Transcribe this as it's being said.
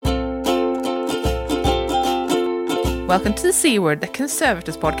Welcome to the C Word, the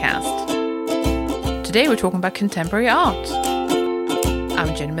Conservators podcast. Today we're talking about contemporary art.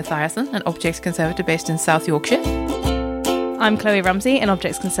 I'm Jenny Mathiasson, an objects conservator based in South Yorkshire. I'm Chloe Ramsey, an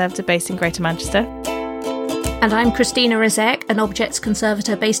objects conservator based in Greater Manchester. And I'm Christina Rizek, an objects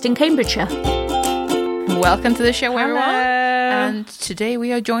conservator based in Cambridgeshire. Welcome to the show, Hello. everyone. And today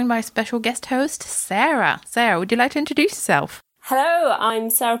we are joined by special guest host, Sarah. Sarah, would you like to introduce yourself? Hello, I'm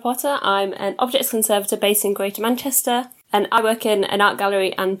Sarah Potter. I'm an objects conservator based in Greater Manchester, and I work in an art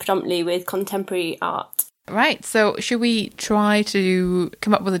gallery and predominantly with contemporary art. Right, so should we try to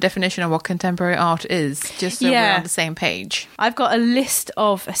come up with a definition of what contemporary art is, just so we're on the same page? I've got a list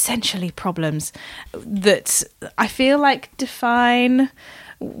of essentially problems that I feel like define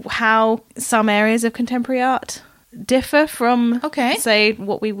how some areas of contemporary art differ from, say,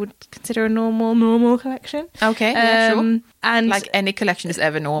 what we would consider a normal collection. Okay, yeah, sure. And like any collection is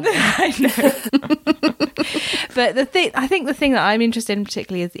ever normal. I know. But I think the thing that I'm interested in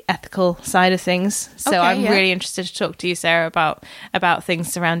particularly is the ethical side of things. So I'm really interested to talk to you, Sarah, about things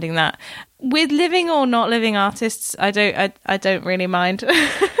surrounding that. With living or not living artists, I don't really mind.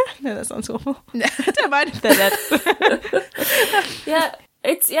 No, that sounds awful. I don't mind if they're dead. Yeah.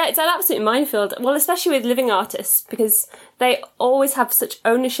 It's an absolute minefield. Well, especially with living artists, because they always have such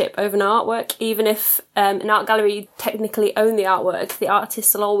ownership over an artwork. Even if an art gallery technically own the artwork, the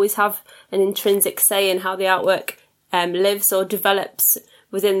artist will always have an intrinsic say in how the artwork lives or develops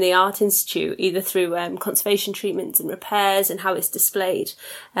within the Art Institute, either through conservation treatments and repairs and how it's displayed.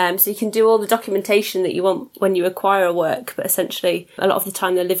 So you can do all the documentation that you want when you acquire a work, but essentially a lot of the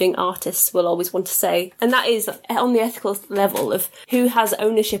time the living artists will always want to say. And that is on the ethical level of who has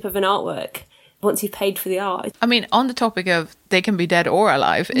ownership of an artwork once you've paid for the art. I mean, on the topic of they can be dead or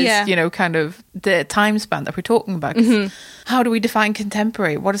alive is, kind of the time span that we're talking about. How do we define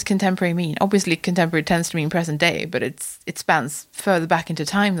contemporary? What does contemporary mean? Obviously, contemporary tends to mean present day, but it spans further back into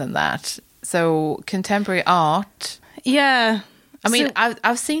time than that. So contemporary art... Yeah. I mean,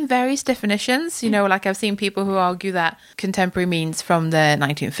 I've seen various definitions, like I've seen people who argue that contemporary means from the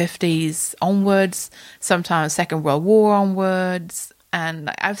 1950s onwards, sometimes Second World War onwards.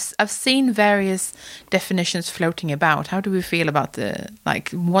 And I've seen various definitions floating about. How do we feel about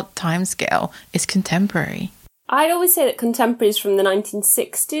what time scale is contemporary? I'd always say that contemporary is from the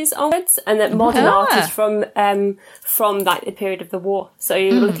 1960s onwards, and that modern art is from the period of the war. So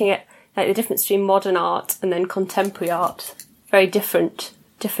you're looking at the difference between modern art and then contemporary art. Very different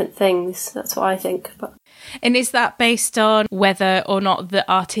things. That's what I think. And is that based on whether or not the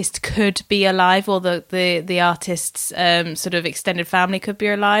artist could be alive, or the artist's sort of extended family could be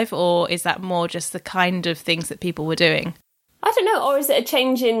alive, or is that more just the kind of things that people were doing? I don't know, or is it a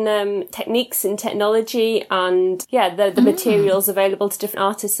change in techniques and technology and the materials available to different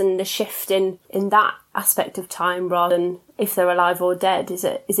artists, and the shift in that aspect of time rather than if they're alive or dead? Is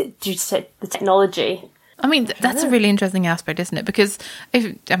it due to the technology? I mean, that's a really interesting aspect, isn't it? Because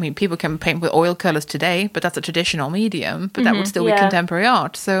people can paint with oil colours today, but that's a traditional medium, but that would still be contemporary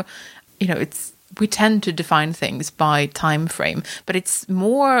art. So, we tend to define things by time frame, but it's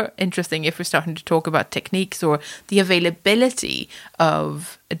more interesting if we're starting to talk about techniques or the availability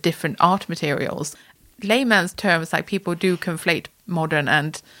of different art materials. Layman's terms, like people do conflate modern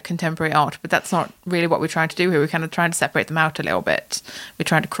and contemporary art, but that's not really what we're trying to do here. We're kind of trying to separate them out a little bit. We're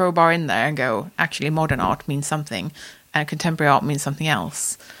trying to crowbar in there and go, actually modern art means something and contemporary art means something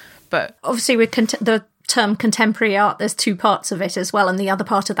else. But obviously with the term contemporary art, there's two parts of it as well, and the other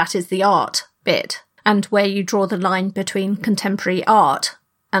part of that is the art bit, and where you draw the line between contemporary art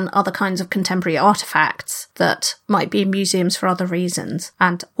and other kinds of contemporary artefacts that might be in museums for other reasons,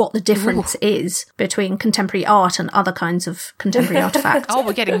 and what the difference is between contemporary art and other kinds of contemporary artefacts. Oh,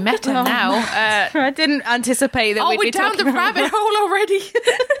 we're getting meta now. I didn't anticipate that we'd be down the rabbit hole already.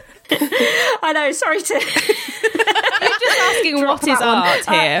 I know, sorry to... You're just asking what is art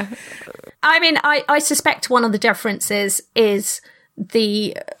here. I suspect one of the differences is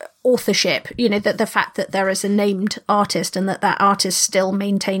the authorship, the fact that there is a named artist and that artist still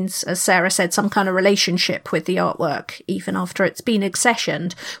maintains, as Sarah said, some kind of relationship with the artwork even after it's been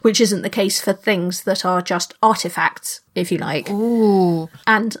accessioned, which isn't the case for things that are just artifacts, if you like. Ooh.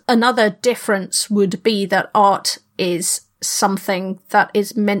 And another difference would be that art is something that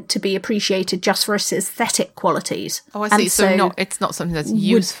is meant to be appreciated just for its aesthetic qualities. Oh, I see. And so it's not something that's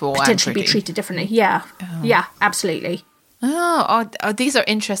useful. Potentially be treated differently. Yeah. Oh. Yeah, absolutely. Oh, these are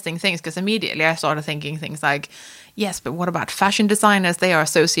interesting things, because immediately I started thinking things like, Yes, but what about fashion designers? They are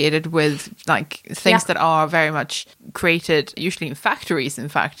associated with like things that are very much created, usually in factories, in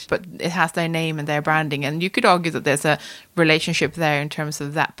fact, but it has their name and their branding. And you could argue that there's a relationship there in terms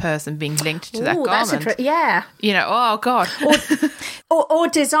of that person being linked to that garment. You know, oh God. Or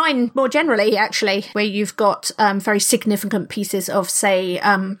design more generally, actually, where you've got very significant pieces of, say,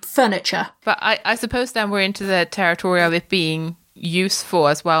 furniture. But I suppose then we're into the territory of it being useful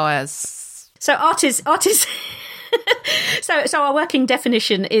as well as... So art is so our working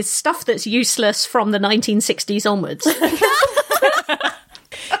definition is stuff that's useless from the 1960s onwards.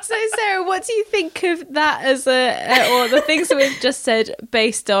 So, Sarah, what do you think of that as or the things that we've just said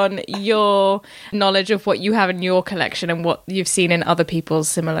based on your knowledge of what you have in your collection and what you've seen in other people's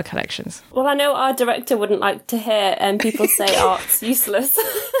similar collections? Well, I know our director wouldn't like to hear people say art's useless.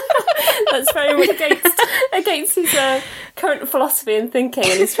 That's very much against his current philosophy and thinking,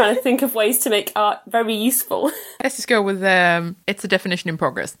 and he's trying to think of ways to make art very useful. Let's just go with it's a definition in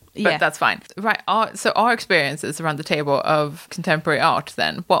progress, but that's fine. Right, so our experiences around the table of contemporary art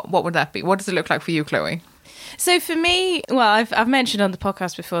then, what would that be? What does it look like for you, Chloe? So for me, well, I've mentioned on the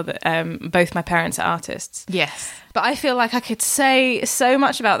podcast before that both my parents are artists. Yes. But I feel like I could say so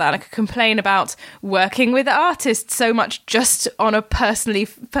much about that. I could complain about working with artists so much just on a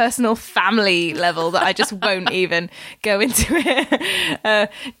personal family level that I just won't even go into it.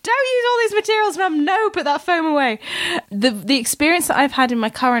 Don't use all these materials, Mum. No, put that foam away. The experience that I've had in my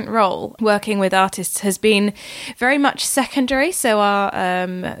current role working with artists has been very much secondary. So our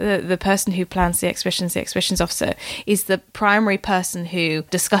the person who plans the exhibitions officer, is the primary person who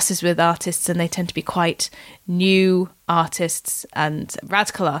discusses with artists, and they tend to be quite new artists and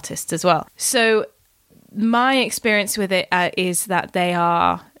radical artists as well. So my experience with it is that they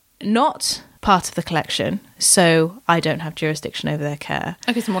are not part of the collection, so I don't have jurisdiction over their care.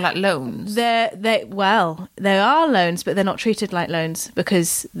 Okay, so more like loans. They are loans, but they're not treated like loans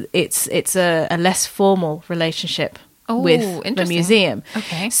because it's a less formal relationship with the museum.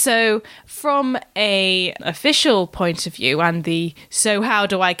 Okay. So from a official point of view and the so how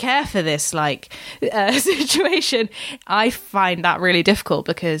do I care for this situation, I find that really difficult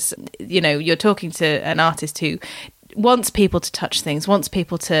because, you know, you're talking to an artist who wants people to touch things, wants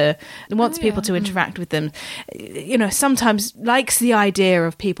people to interact with them, you know, sometimes likes the idea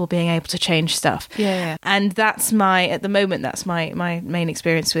of people being able to change stuff. And that's my main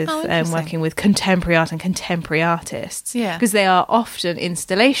experience with working with contemporary art and contemporary artists, because they are often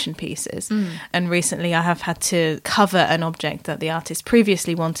installation pieces. And recently I have had to cover an object that the artist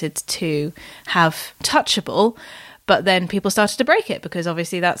previously wanted to have touchable, but then people started to break it because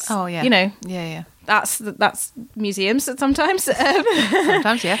obviously that's that's museums sometimes.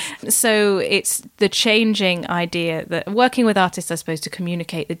 Sometimes, yes. So it's the changing idea that working with artists are supposed to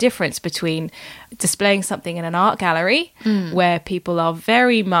communicate the difference between displaying something in an art gallery where people are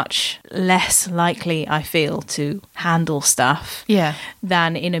very much less likely, I feel, to handle stuff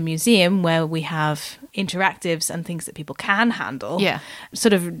than in a museum where we have interactives and things that people can handle,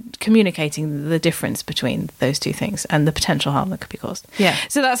 sort of communicating the difference between those two things and the potential harm that could be caused.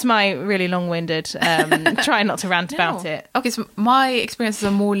 So that's my really long-winded try not to rant about it. Okay, so my experiences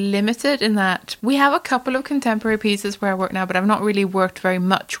are more limited in that we have a couple of contemporary pieces where I work now, but I've not really worked very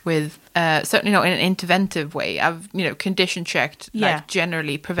much with certainly not in an interventive way. I've, you know, condition checked like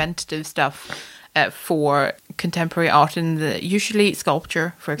generally preventative stuff for contemporary art in usually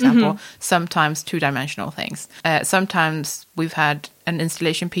sculpture, for example, sometimes two-dimensional things. Sometimes we've had an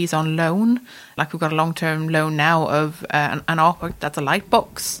installation piece on loan, like we've got a long-term loan now of an artwork that's a light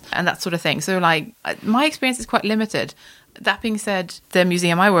box and that sort of thing. So like my experience is quite limited. That being said, the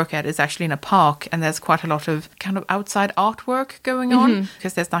museum I work at is actually in a park, and there's quite a lot of kind of outside artwork going on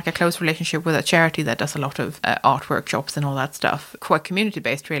because there's like a close relationship with a charity that does a lot of art workshops and all that stuff, quite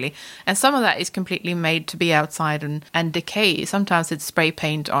community-based really. And some of that is completely made to be outside and decay. Sometimes it's spray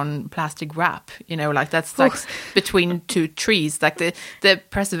paint on plastic wrap, you know, like that's like between two trees. Like the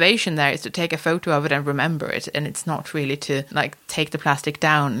preservation there is to take a photo of it and remember it, and it's not really to like take the plastic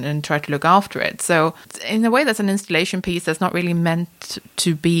down and try to look after it. So in a way, that's an installation piece that's not really meant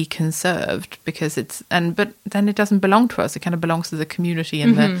to be conserved because but then it doesn't belong to us. It kind of belongs to the community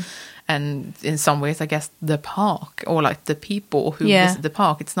and and in some ways, I guess, the park or like the people who visit the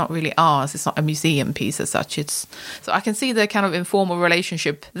park. It's not really ours. It's not a museum piece as such. So I can see the kind of informal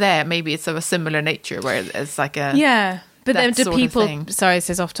relationship there. Maybe it's of a similar nature where it's like a But then do people... Sorry,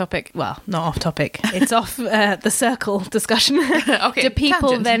 this is off topic. Well, not off topic. It's off the circle discussion. Okay. Do people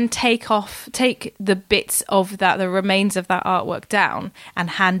tangent. then take the bits of that, the remains of that artwork down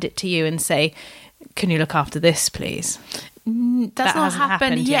and hand it to you and say, can you look after this, please? That's not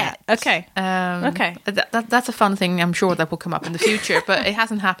happened yet. Okay. Okay. That's a fun thing. I'm sure that will come up in the future, but it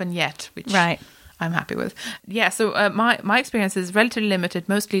hasn't happened yet, which I'm happy with. Yeah, so my experience is relatively limited,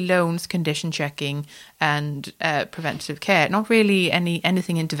 mostly loans, condition checking, and preventative care. Not really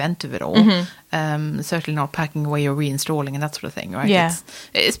anything interventive at all. Certainly not packing away or reinstalling and that sort of thing, right? Yeah.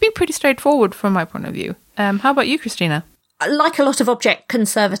 It's been pretty straightforward from my point of view. How about you, Christina? Like a lot of object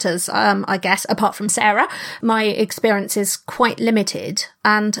conservators, I guess, apart from Sarah, my experience is quite limited.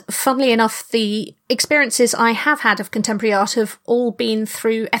 And funnily enough, the experiences I have had of contemporary art have all been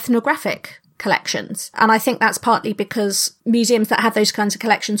through ethnographic collections. And I think that's partly because museums that have those kinds of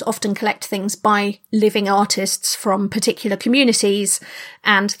collections often collect things by living artists from particular communities,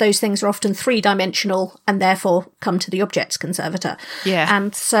 and those things are often three-dimensional and therefore come to the objects conservator. Yeah.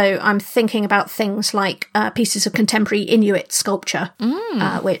 And so I'm thinking about things like pieces of contemporary Inuit sculpture,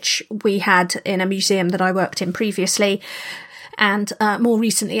 which we had in a museum that I worked in previously. And more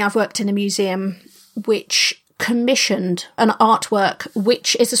recently, I've worked in a museum which commissioned an artwork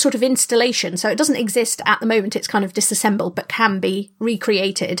which is a sort of installation, so it doesn't exist at the moment, it's kind of disassembled but can be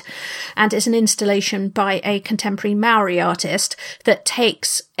recreated, and it's an installation by a contemporary Maori artist that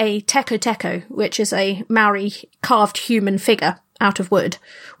takes a teko teko, which is a Maori carved human figure out of wood,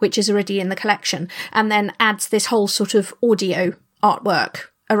 which is already in the collection, and then adds this whole sort of audio artwork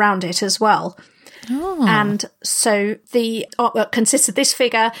around it as well. Oh. And so the artwork consists of this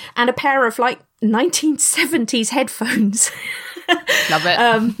figure and a pair of 1970s headphones. Love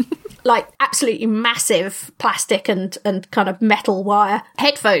it. Absolutely massive plastic and kind of metal wire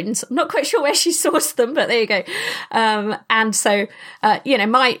headphones. I'm not quite sure where she sourced them, but there you go. And so,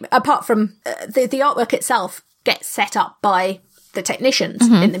 apart from the artwork itself gets set up by the technicians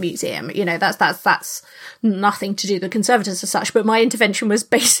in the museum, that's nothing to do with the conservators as such, but my intervention was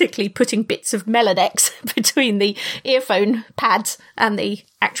basically putting bits of Melodex between the earphone pads and the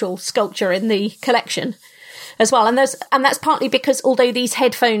actual sculpture in the collection as well. And that's partly because although these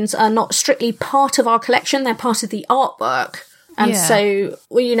headphones are not strictly part of our collection, they're part of the artwork. And so,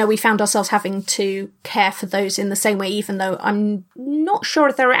 we found ourselves having to care for those in the same way, even though I'm not sure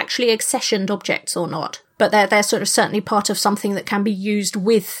if they're actually accessioned objects or not. But they're sort of certainly part of something that can be used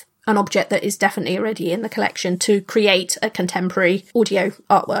with an object that is definitely already in the collection to create a contemporary audio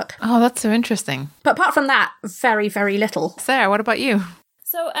artwork. Oh, that's so interesting. But apart from that, very, very little. Sarah, what about you?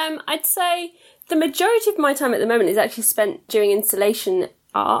 So I'd say the majority of my time at the moment is actually spent doing installation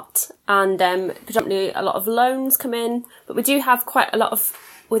art, and predominantly a lot of loans come in, but we do have quite a lot of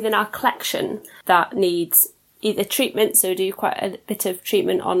within our collection that needs either treatment, so we do quite a bit of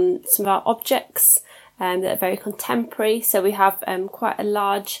treatment on some of our objects that are very contemporary. So we have quite a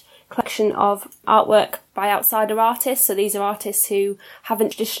large collection of artwork by outsider artists. So these are artists who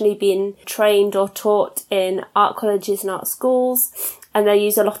haven't traditionally been trained or taught in art colleges and art schools, and they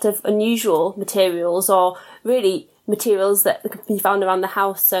use a lot of unusual materials, or really materials that can be found around the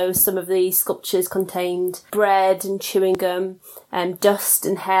house. So some of the sculptures contained bread and chewing gum, dust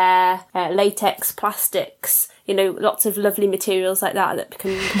and hair, latex, plastics, lots of lovely materials like that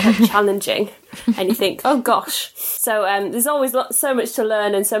become quite challenging. And you think, oh gosh. So there's always so much to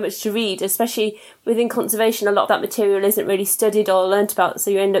learn and so much to read, especially within conservation. A lot of that material isn't really studied or learnt about, so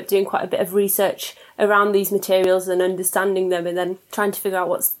you end up doing quite a bit of research around these materials and understanding them, and then trying to figure out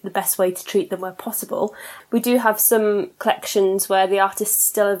what's the best way to treat them where possible. We do have some collections where the artists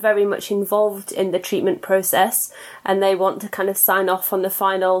still are very much involved in the treatment process, and they want to kind of sign off on the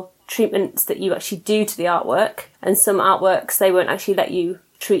final treatments that you actually do to the artwork. And some artworks, they won't actually let you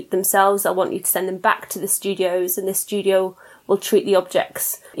treat themselves. I want you to send them back to the studios, and the studio will treat the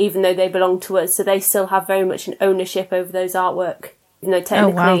objects even though they belong to us. So they still have very much an ownership over those artwork, even though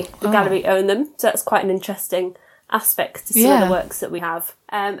technically the gallery own them. So that's quite an interesting aspect to some of the works that we have.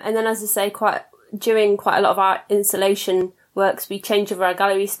 And then, as I say, during quite a lot of our installation works, we change over our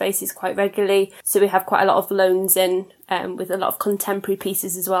gallery spaces quite regularly. So we have quite a lot of loans in, with a lot of contemporary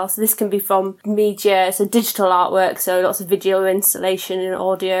pieces as well. So this can be from media, so digital artwork, so lots of video installation and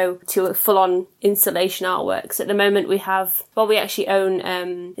audio, to full-on installation artworks. At the moment we actually own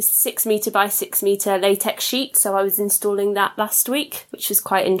a 6 metre by 6 metre latex sheet. So I was installing that last week, which was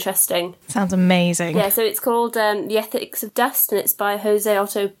quite interesting. Sounds amazing. Yeah, so it's called The Ethics of Dust, and it's by Jose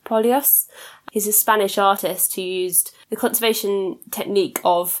Otto Polios. He's a Spanish artist who used the conservation technique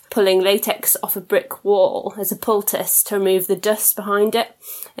of pulling latex off a brick wall as a poultice to remove the dust behind it.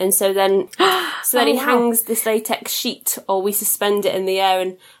 And so then he hangs this latex sheet, or we suspend it in the air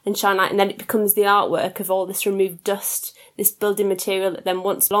and shine light, and then it becomes the artwork of all this removed dust, this building material that then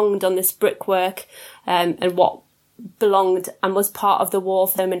once belonged on this brickwork, and what belonged and was part of the wall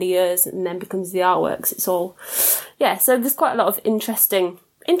for so many years and then becomes the artworks. It's all, so there's quite a lot of interesting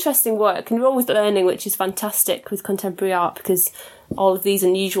work, and you're always learning, which is fantastic with contemporary art, because all of these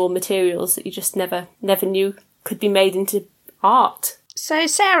unusual materials that you just never knew could be made into art. So,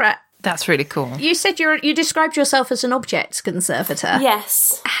 Sarah, that's really cool. You said you described yourself as an objects conservator.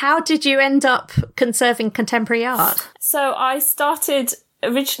 Yes. How did you end up conserving contemporary art? So I started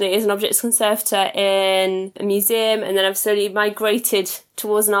originally as an objects conservator in a museum, and then I've slowly migrated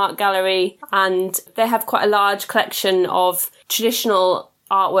towards an art gallery, and they have quite a large collection of traditional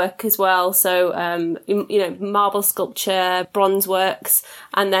artwork as well. So, marble sculpture, bronze works,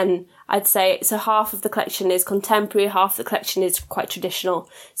 and then I'd say so half of the collection is contemporary, half the collection is quite traditional.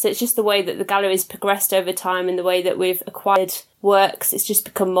 So it's just the way that the gallery's progressed over time and the way that we've acquired works. It's just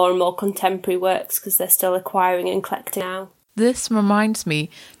become more and more contemporary works because they're still acquiring and collecting now. This reminds me,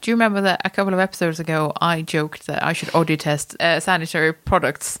 do you remember that a couple of episodes ago I joked that I should audio test sanitary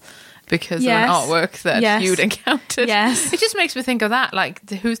products because of an artwork that you'd encountered? Yes. It just makes me think of that, like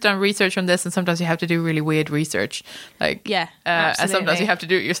who's done research on this, and sometimes you have to do really weird research. And sometimes you have to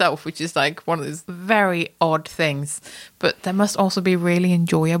do it yourself, which is like one of those very odd things. But that must also be really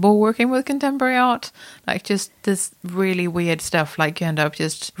enjoyable working with contemporary art. Like just this really weird stuff, like you end up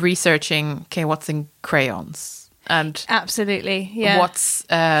just researching, okay, what's in crayons? And absolutely, what's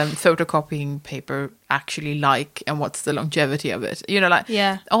photocopying paper actually like, and what's the longevity of it?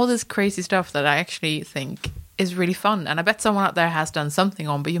 All this crazy stuff that I actually think is really fun. And I bet someone out there has done something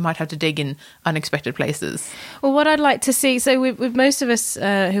on, but you might have to dig in unexpected places. Well, what I'd like to see, so with most of us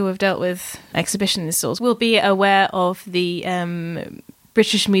who have dealt with exhibition installs, will be aware of the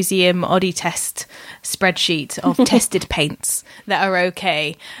British Museum Oddie Test spreadsheet of tested paints that are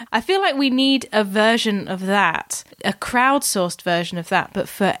okay. I feel like we need a version of that, a crowdsourced version of that, but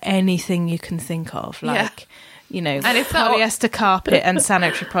for anything you can think of, like, and polyester carpet and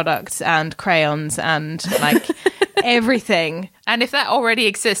sanitary products and crayons and like everything. And if that already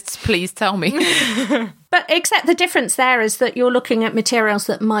exists, please tell me. But except the difference there is that you're looking at materials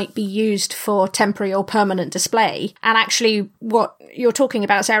that might be used for temporary or permanent display. And actually what you're talking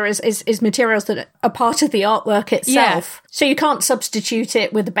about, Sarah, is materials that are part of the artwork itself. Yeah. So you can't substitute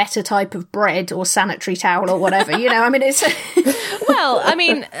it with a better type of bread or sanitary towel or whatever. It's... Well,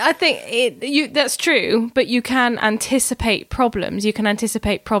 I think that's true, but you can anticipate problems. You can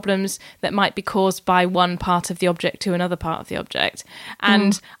anticipate problems that might be caused by one part of the object to another part of the object.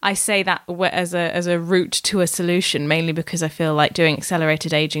 And I say that as a route to a solution, mainly because I feel like doing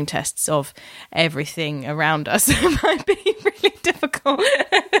accelerated aging tests of everything around us might be really difficult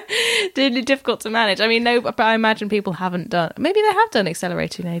to manage. But I imagine people haven't done, maybe they have done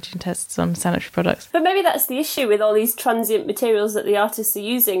accelerated aging tests on sanitary products. But maybe that's the issue with all these transient materials that the artists are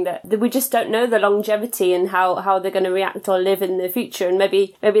using, that we just don't know the longevity and how they're going to react or live in the future. And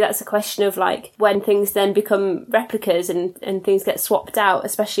maybe that's a question of like when things then become replicas and things get swapped out,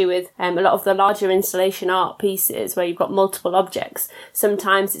 especially with a lot of the larger installation art pieces where you've got multiple objects.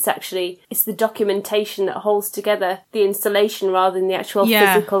 Sometimes it's the documentation that holds together the installation rather than the actual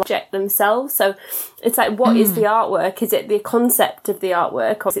physical object themselves. So it's like, what is the artwork? Is it the concept of the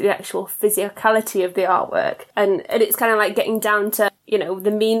artwork, or is it the actual physicality of the artwork? And it's kind of like getting down to,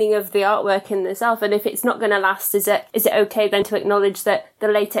 the meaning of the artwork in itself. And if it's not going to last, is it okay then to acknowledge that the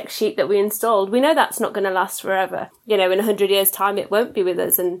latex sheet that we installed, we know that's not going to last forever. In 100 years' time, it won't be with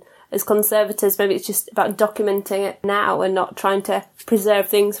us. And as conservators, maybe it's just about documenting it now and not trying to preserve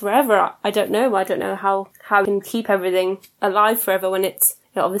things forever. I don't know. I don't know how we can keep everything alive forever when it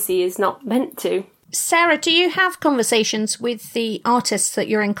obviously is not meant to. Sarah, do you have conversations with the artists that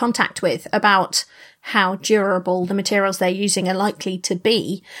you're in contact with about how durable the materials they're using are likely to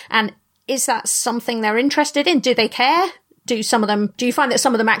be? And is that something they're interested in? Do they care? Do you find that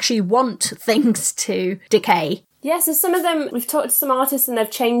some of them actually want things to decay? Yeah, so some of them, we've talked to some artists and they've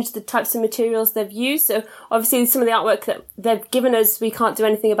changed the types of materials they've used. So obviously some of the artwork that they've given us, we can't do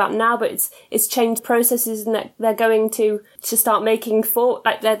anything about now, but it's changed processes, and that they're going to start making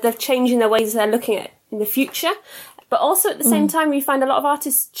they're changing their ways they're looking at in the future. But also at the same time, we find a lot of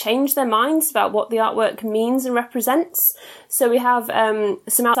artists change their minds about what the artwork means and represents. So we have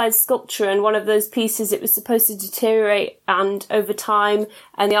some outside sculpture, and one of those pieces, it was supposed to deteriorate and over time,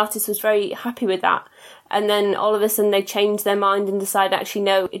 and the artist was very happy with that. And then all of a sudden they change their mind and decide, actually,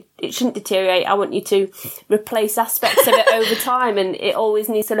 no, it shouldn't deteriorate. I want you to replace aspects of it over time, and it always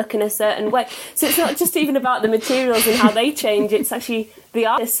needs to look in a certain way. So it's not just even about the materials and how they change. It's actually the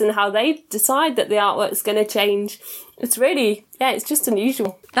artists and how they decide that the artwork's going to change. It's really, it's just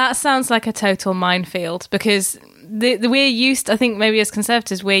unusual. That sounds like a total minefield, because we're used, I think maybe as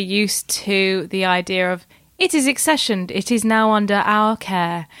conservators, we're used to the idea of it is accessioned. It is now under our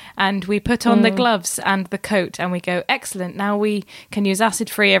care. And we put on the gloves and the coat and we go, excellent, now we can use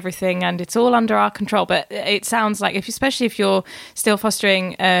acid-free everything and it's all under our control. But it sounds like, especially if you're still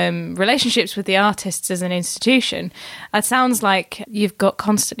fostering relationships with the artists as an institution, it sounds like you've got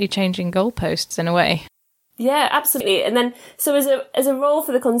constantly changing goalposts in a way. Yeah, absolutely. And then, so as a role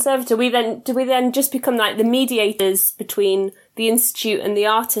for the conservator, do we then just become like the mediators between the institute and the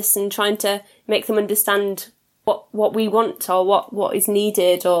artists and trying to make them understand what we want or what is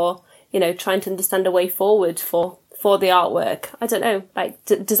needed, or, you know, trying to understand a way forward for the artwork? I don't know. Like,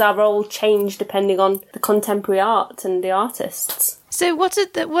 does our role change depending on the contemporary art and the artists? So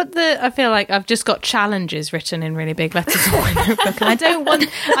I feel like I've just got challenges written in really big letters on my notebook. I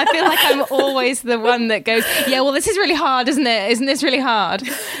feel like I'm always the one that goes, yeah, well, this is really hard, isn't it? Isn't this really hard?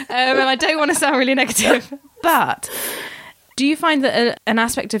 And I don't want to sound really negative. But do you find that an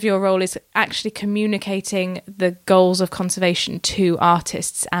aspect of your role is actually communicating the goals of conservation to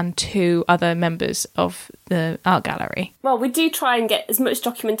artists and to other members of the art gallery? Well, we do try and get as much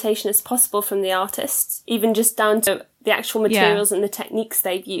documentation as possible from the artists, even just down to the actual materials and the techniques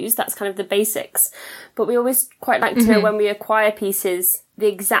they've used. That's kind of the basics. But we always quite like to know, when we acquire pieces, the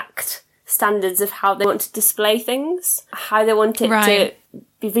exact standards of how they want to display things, how they want it to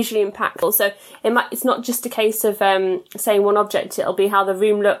be visually impactful. So it's not just a case of saying one object, it'll be how the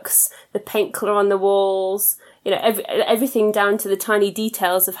room looks, the paint colour on the walls, you know, everything down to the tiny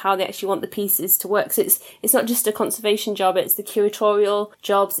details of how they actually want the pieces to work. So it's not just a conservation job, it's the curatorial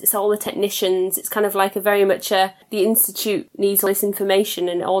jobs, it's all the technicians. It's kind of like very much the institute needs all this information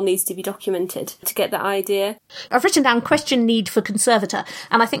and it all needs to be documented to get that idea. I've written down question need for conservator,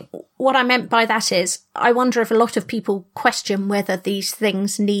 and I think what I meant by that is I wonder if a lot of people question whether these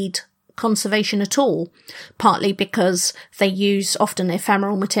things need conservation at all, partly because they use often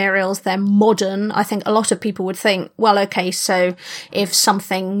ephemeral materials, they're modern. I think a lot of people would think, well, okay, so if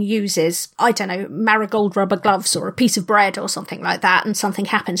something uses, I don't know, marigold rubber gloves or a piece of bread or something like that, and something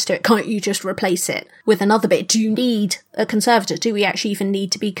happens to it, can't you just replace it with another bit? Do you need a conservator? Do we actually even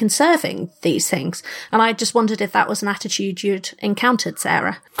need to be conserving these things? And I just wondered if that was an attitude you'd encountered,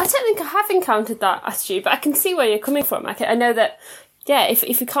 Sarah. I don't think I have encountered that attitude, but I can see where you're coming from. I know that, yeah, if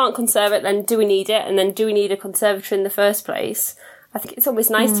we can't conserve it, then do we need it? And then do we need a conservator in the first place? I think it's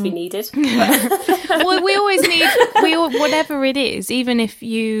always nice to be needed. Well, we always need, whatever it is, even if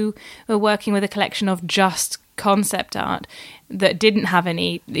you were working with a collection of just concept art that didn't have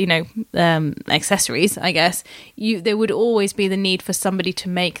any, accessories, I guess, there would always be the need for somebody to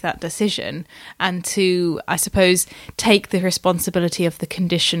make that decision and to, I suppose, take the responsibility of the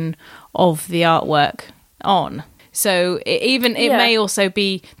condition of the artwork on. So it may also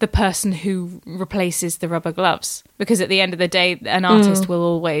be the person who replaces the rubber gloves, because at the end of the day, an artist will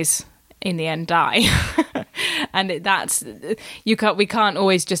always, in the end, die. And we can't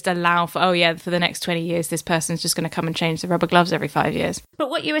always just allow for the next 20 years, this person's just going to come and change the rubber gloves every 5 years. But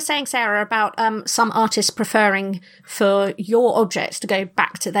what you were saying, Sarah, about some artists preferring for your objects to go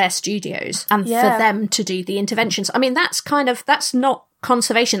back to their studios and for them to do the interventions. I mean, that's not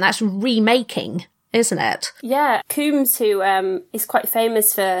conservation, that's remaking, isn't it? Yeah. Coombs, who is quite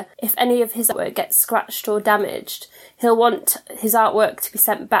famous for, if any of his artwork gets scratched or damaged, he'll want his artwork to be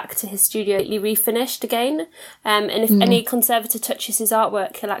sent back to his studio refinished again. And if any conservator touches his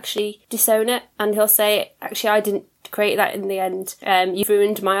artwork, he'll actually disown it, and he'll say, actually, I didn't create that in the end. You've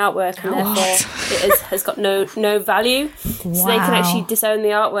ruined my artwork, and therefore it has got no value. Wow. So they can actually disown the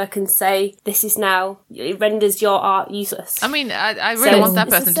artwork and say, this is now, it renders your art useless. I mean, I really want that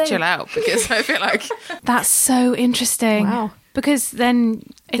person to chill out, because I feel like... That's so interesting. Wow. Because then...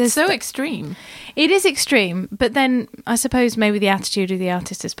 It's so extreme. It is extreme, but then I suppose maybe the attitude of the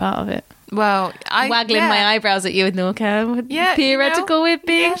artist is part of it. Well, waggling my eyebrows at you with Norca. Yeah, theoretical we're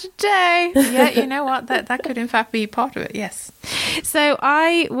being today. Yeah, you know what? That could in fact be part of it. Yes. So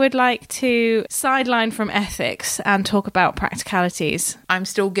I would like to sideline from ethics and talk about practicalities. I'm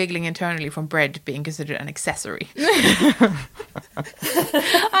still giggling internally from bread being considered an accessory.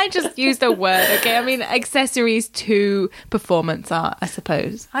 I just used a word. Okay, I mean accessories to performance art, I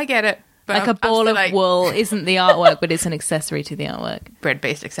suppose. I get it. Like a ball of wool isn't the artwork, but it's an accessory to the artwork.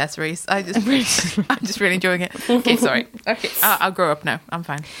 Bread-based accessories. I'm just really enjoying it. Okay, sorry. Okay, I'll grow up now. I'm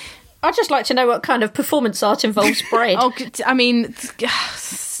fine. I'd just like to know what kind of performance art involves bread. I mean...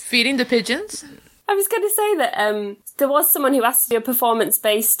 Feeding the pigeons? I was going to say that there was someone who asked to do a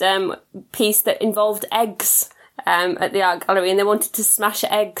performance-based piece that involved eggs at the art gallery, and they wanted to smash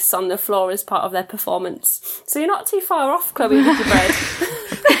eggs on the floor as part of their performance. So you're not too far off, Chloe, with your bread.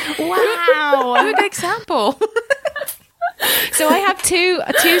 Wow, good example. So I have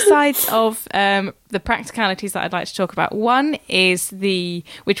two sides of the practicalities that I'd like to talk about. One is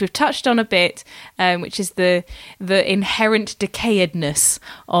which we've touched on a bit, which is the inherent decayedness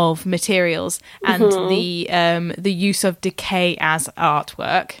of materials and the use of decay as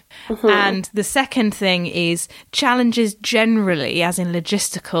artwork. And the second thing is challenges generally, as in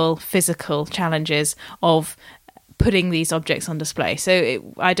logistical, physical challenges of putting these objects on display.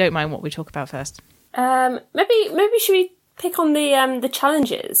 So I don't mind what we talk about first. Maybe should we pick on the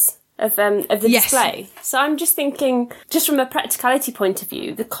challenges of the display? So I'm just thinking, just from a practicality point of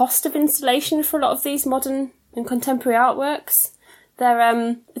view, the cost of installation for a lot of these modern and contemporary artworks,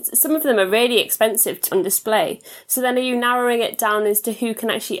 they're some of them are really expensive on display. So then, are you narrowing it down as to who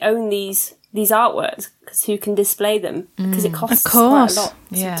can actually own these artworks? Because who can display them? Because it costs quite a lot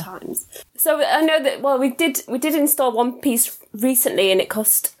sometimes. So I know that, well, we did install one piece recently, and it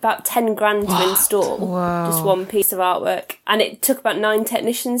cost about 10 grand to install. Whoa. Just one piece of artwork, and it took about 9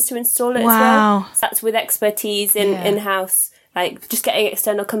 technicians to install it as well. So that's with expertise in-house, like just getting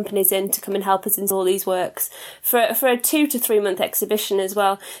external companies in to come and help us install these works for a 2 to 3 month exhibition as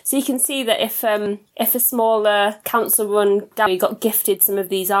well. So you can see that if a smaller council-run gallery got gifted some of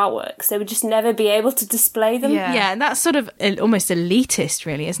these artworks, they would just never be able to display them. Yeah, and that's sort of almost elitist,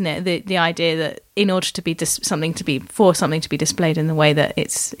 really, isn't it? The idea that in order to be something to be displayed in the way that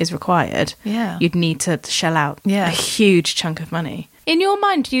is required, you'd need to shell out a huge chunk of money. In your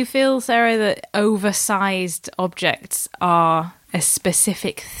mind, do you feel, Sarah, that oversized objects are a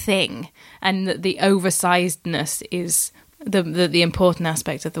specific thing, and that the oversizedness is the important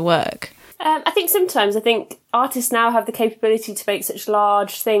aspect of the work? I think sometimes artists now have the capability to make such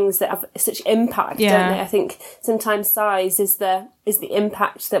large things that have such impact, don't they? I think sometimes size is the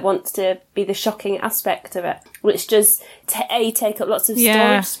impact that wants to be the shocking aspect of it, which does take up lots of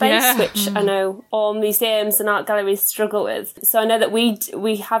storage space, which I know all museums and art galleries struggle with. So I know that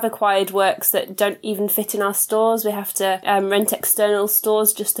we have acquired works that don't even fit in our stores. We have to rent external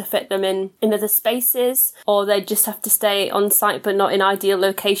stores just to fit them in other spaces, or they just have to stay on site but not in ideal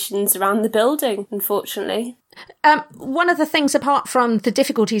locations around the building, unfortunately. One of the things, apart from the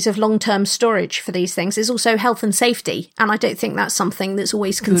difficulties of long-term storage for these things, is also health and safety. And I don't think that's something that's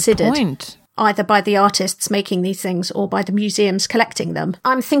always considered, either by the artists making these things or by the museums collecting them.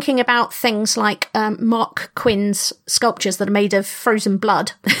 I'm thinking about things like Mark Quinn's sculptures that are made of frozen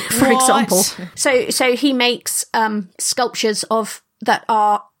blood, for example. So he makes sculptures that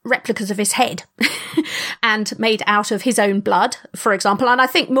are replicas of his head and made out of his own blood, for example. And I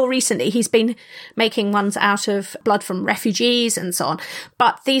think more recently he's been making ones out of blood from refugees and so on.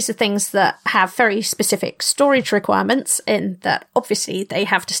 But these are things that have very specific storage requirements, in that obviously they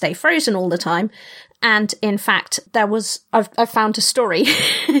have to stay frozen all the time. And in fact, I found a story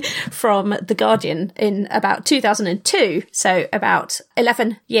from The Guardian in about 2002. So about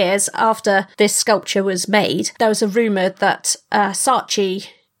 11 years after this sculpture was made, there was a rumour that Saatchi,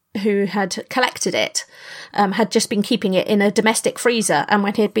 who had collected it, had just been keeping it in a domestic freezer. And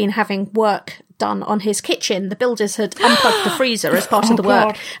when he had been having work done on his kitchen, the builders had unplugged the freezer as part of the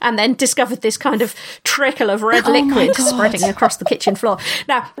work, and then discovered this kind of trickle of red liquid spreading across the kitchen floor.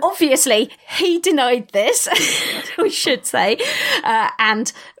 Now, obviously, he denied this, we should say,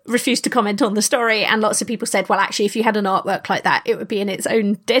 and refused to comment on the story. And lots of people said, well, actually, if you had an artwork like that, it would be in its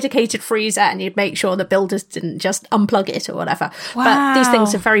own dedicated freezer, and you'd make sure the builders didn't just unplug it or whatever. Wow. But these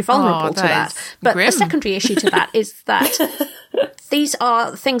things are very vulnerable to that. But grim. the secondary issue to that is that these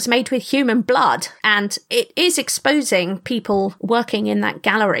are things made with human blood, and it is exposing people working in that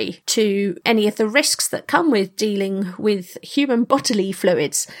gallery to any of the risks that come with dealing with human bodily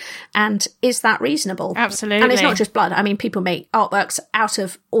fluids. And is that reasonable? Absolutely. And it's not just blood. I mean, people make artworks out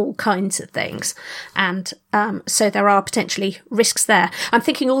of all kinds of things. And so there are potentially risks there. I'm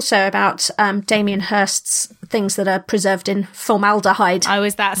thinking also about Damien Hirst's things that are preserved in formaldehyde.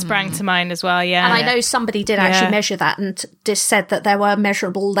 That sprang to mind as well, yeah. And I know somebody did actually measure that and just said that there were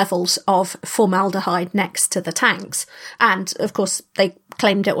measurable levels of formaldehyde next to the tanks. And of course, they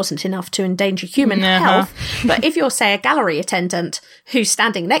claimed it wasn't enough to endanger human health. But if you're, say, a gallery attendant who's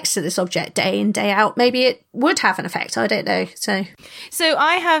standing next to this object day in, day out, maybe it would have an effect. I don't know. So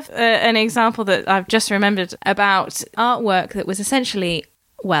I have an example that I've just remembered about artwork that was essentially,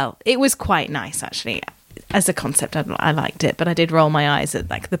 well, it was quite nice, actually. As a concept, I liked it, but I did roll my eyes at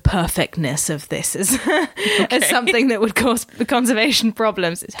like the perfectness of this as something that would cause conservation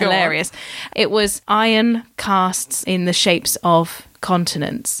problems. It's hilarious. It was iron casts in the shapes of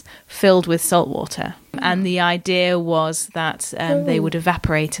continents filled with salt water, and the idea was that they would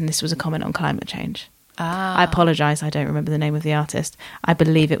evaporate, and this was a comment on climate change. I apologise, I don't remember the name of the artist. I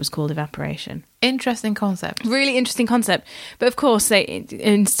believe it was called Evaporation. Interesting concept. Really interesting concept. But of course, they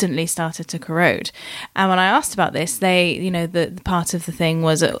instantly started to corrode. And when I asked about this, they, the part of the thing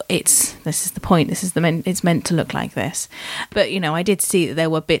was, this is the point. It's meant to look like this. But, I did see that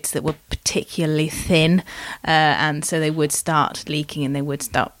there were bits that were particularly thin. And so they would start leaking and they would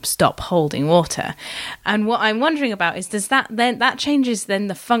stop holding water. And what I'm wondering about is, does that changes then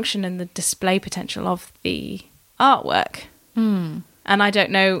the function and the display potential of the artwork? And I don't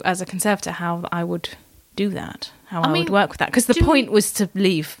know, as a conservator, how I would do that, I would work with that. Because the point was to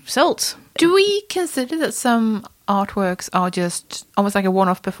leave salt. Do we consider that some artworks are just almost like a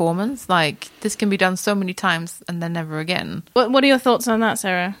one-off performance? Like, this can be done so many times and then never again. What are your thoughts on that,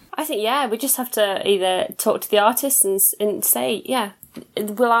 Sarah? I think, we just have to either talk to the artist and say,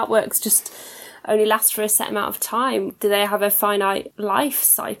 will artworks just only last for a set amount of time? Do they have a finite life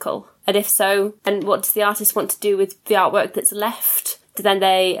cycle? And if so, and what does the artist want to do with the artwork that's left? Do then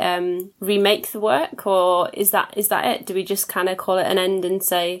they remake the work, or is that it? Do we just kind of call it an end and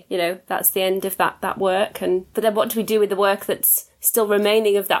say, that's the end of that work? But then what do we do with the work that's still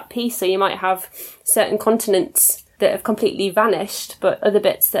remaining of that piece? So you might have certain continents that have completely vanished, but other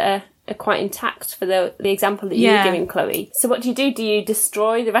bits that are quite intact, for the example that you were giving, Chloe. So what do? Do you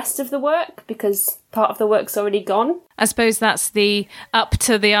destroy the rest of the work because part of the work's already gone? I suppose that's the up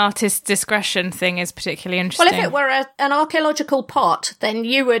to the artist's discretion thing is particularly interesting. Well, if it were an archaeological pot, then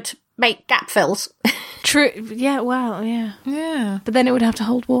you would make gap fills. True. Yeah, well, yeah. Yeah. But then it would have to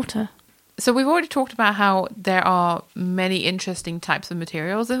hold water. So we've already talked about how there are many interesting types of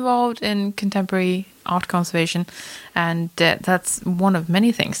materials involved in contemporary art conservation, and that's one of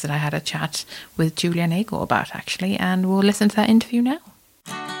many things that I had a chat with Julia Nagel about, actually, and we'll listen to that interview now.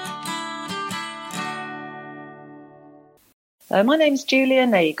 My name's Julia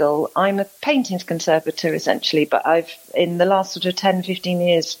Nagel. I'm a paintings conservator, essentially, but I've, in the last sort of 10, 15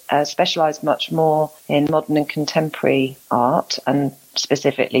 years, specialised much more in modern and contemporary art, and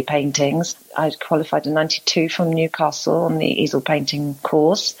specifically paintings. I qualified in 92 from Newcastle on the easel painting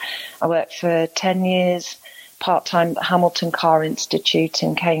course. I worked for 10 years part-time at Hamilton Car Institute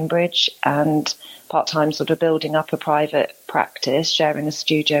in Cambridge, and part-time sort of building up a private practice, sharing a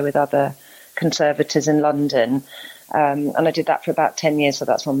studio with other conservators in London. And I did that for about 10 years, so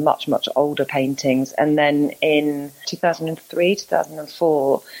that's on much, much older paintings. And then in 2003,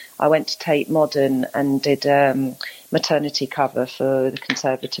 2004, I went to Tate Modern and did maternity cover for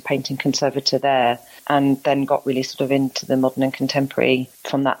the painting conservator there, and then got really sort of into the modern and contemporary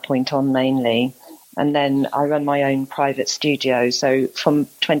from that point on mainly. And then I run my own private studio. So from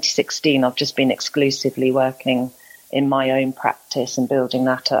 2016, I've just been exclusively working in my own practice and building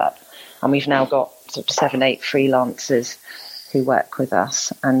that up. And we've now got sort of 7-8 freelancers who work with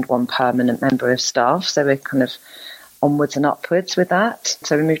us and one permanent member of staff. So we're kind of onwards and upwards with that.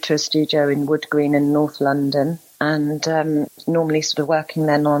 So we moved to a studio in Wood Green in North London, and normally sort of working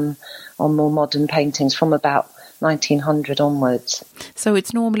then on more modern paintings from about 1900 onwards. So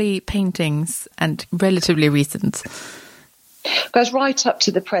it's normally paintings and relatively recent. Goes right up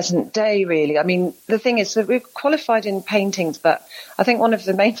to the present day, really. I mean, the thing is that we've qualified in paintings, but I think one of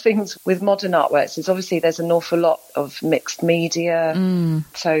the main things with modern artworks is obviously there's an awful lot of mixed media.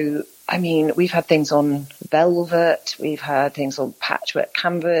 So, I mean, we've had things on velvet, we've had things on patchwork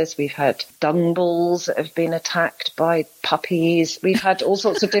canvas, we've had dung balls that have been attacked by puppies, we've had all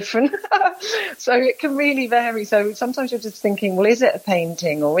sorts of different... So it can really vary. So sometimes you're just thinking, well, is it a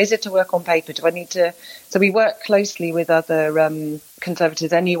painting or is it to work on paper? Do I need to... So we work closely with other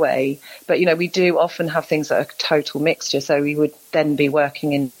conservators anyway, but, we do often have things that are a total mixture. So we would then be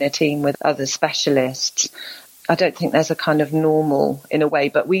working in a team with other specialists. I don't think there's a kind of normal in a way,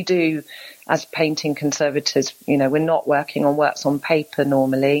 but we do, as painting conservators, we're not working on works on paper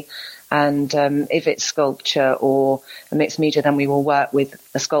normally. And if it's sculpture or a mixed media, then we will work with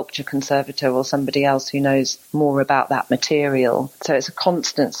a sculpture conservator or somebody else who knows more about that material. So it's a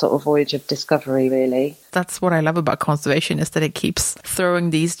constant sort of voyage of discovery, really. That's what I love about conservation, is that it keeps throwing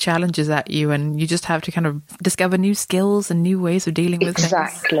these challenges at you, and you just have to kind of discover new skills and new ways of dealing with things.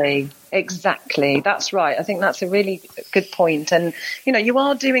 Exactly. That's right. I think that's a really good point. And, you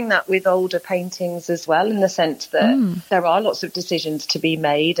are doing that with older paintings as well, in the sense that there are lots of decisions to be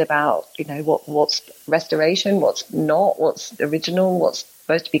made about, what's restoration, what's not, what's original, what's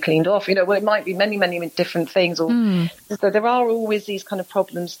supposed to be cleaned off. It might be many, many different things. So there are always these kind of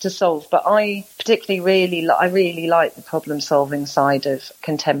problems to solve. But I particularly really like the problem-solving side of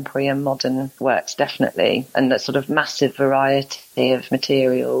contemporary and modern works, definitely, and the sort of massive variety of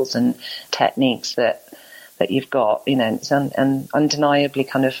materials and techniques that that you've got. It's undeniably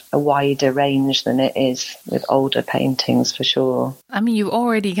kind of a wider range than it is with older paintings, for sure. I mean, you've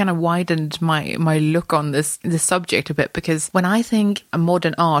already kind of widened my look on this subject a bit, because when I think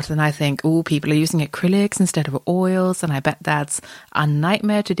modern art, then I think, people are using acrylics instead of oils, and I bet that's a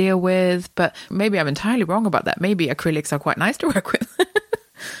nightmare to deal with. But maybe I'm entirely wrong about that. Maybe acrylics are quite nice to work with.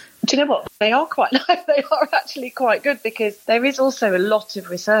 Do you know what? They are quite nice. They are actually quite good, because there is also a lot of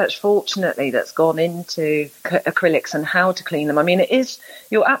research, fortunately, that's gone into acrylics and how to clean them. I mean,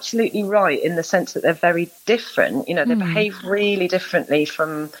 you're absolutely right in the sense that they're very different. They behave really differently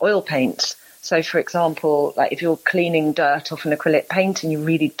from oil paints. So, for example, like if you're cleaning dirt off an acrylic painting, you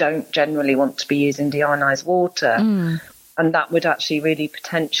really don't generally want to be using deionized water. And that would actually really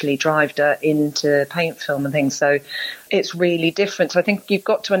potentially drive dirt into paint film and things. So it's really different. So I think you've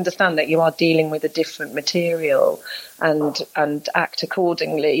got to understand that you are dealing with a different material and act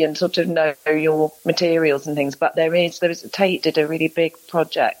accordingly and sort of know your materials and things. But Tate did a really big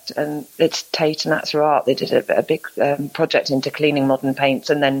project, and it's Tate and Atzer Art. They did a big project into cleaning modern paints.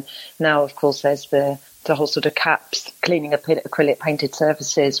 And then now, of course, there's the whole sort of CAPS, cleaning acrylic painted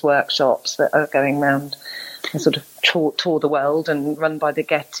surfaces workshops that are going around and sort of tour the world, and run by the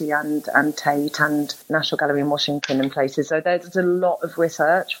Getty and Tate and National Gallery in Washington and places. So there's a lot of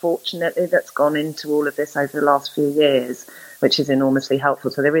research, fortunately, that's gone into all of this over the last few years, which is enormously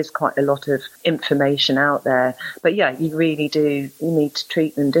helpful. So there is quite a lot of information out there. But yeah, you really do, you need to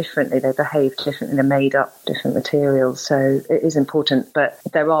treat them differently. They behave differently. They're made up different materials. So it is important. But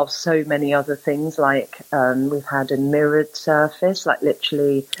there are so many other things, like we've had a mirrored surface, like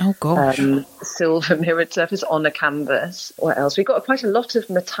literally silver mirrored surface on a canvas. What else? We've got quite a lot of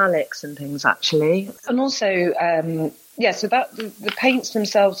metallics and things, actually. And also... so that the paints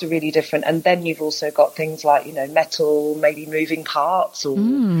themselves are really different, and then you've also got things like metal, maybe moving parts, or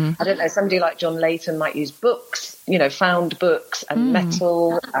I don't know, somebody like John Layton might use books, found books and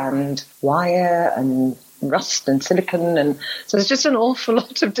metal and wire and rust and silicon, and so there's just an awful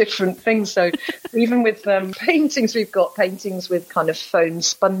lot of different things. So even with paintings, we've got paintings with kind of foam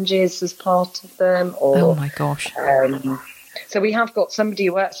sponges as part of them, or oh my gosh. So we have got somebody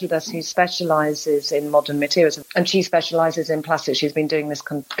who works with us who specialises in modern materials, and she specialises in plastics. She's been doing this,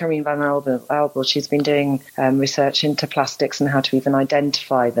 Karine van Albel, she's been doing research into plastics and how to even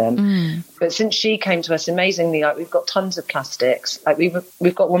identify them. But since she came to us, amazingly, like, we've got tons of plastics. Like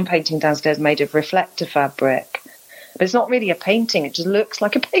we've got one painting downstairs made of reflector fabric. But it's not really a painting. It just looks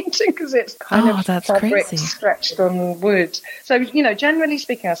like a painting because it's kind of fabric stretched on wood. So, generally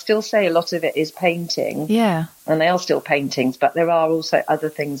speaking, I still say a lot of it is painting. Yeah. And they are still paintings, but there are also other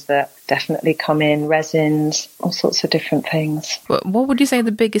things that definitely come in, resins, all sorts of different things. What would you say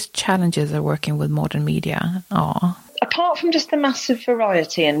the biggest challenges of working with modern media are? Apart from just the massive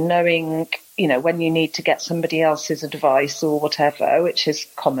variety and knowing, when you need to get somebody else's advice or whatever, which is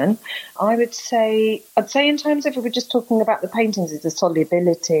common, I'd say in terms of, if we're just talking about the paintings, is the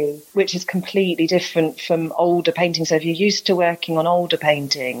solubility, which is completely different from older paintings. So if you're used to working on older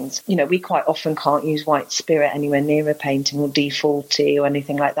paintings, we quite often can't use white spirit anywhere near a painting, or D40 or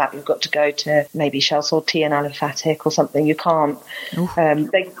anything like that. You've got to go to maybe Shell Salty and aliphatic or something. You can't.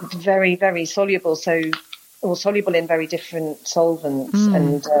 They're very, very soluble. Or soluble in very different solvents.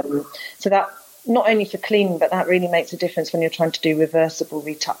 And so that, not only for cleaning, but that really makes a difference when you're trying to do reversible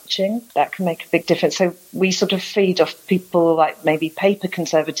retouching. That can make a big difference. So we sort of feed off people like maybe paper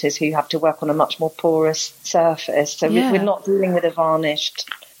conservators who have to work on a much more porous surface. So we're not dealing with a varnished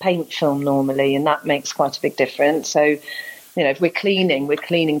paint film normally, and that makes quite a big difference. So, if we're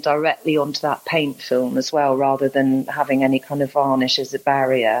cleaning directly onto that paint film as well, rather than having any kind of varnish as a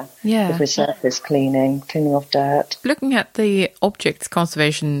barrier. Yeah. If we're surface cleaning off dirt. Looking at the objects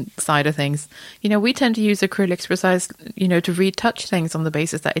conservation side of things, we tend to use acrylics to retouch things on the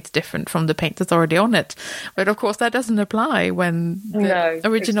basis that it's different from the paint that's already on it. But of course, that doesn't apply when the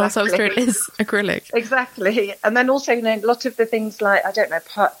original substrate is acrylic. Exactly. And then also, a lot of the things like, I don't know,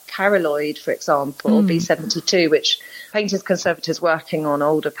 Paraloid, for example, B72, which painters, conservators working on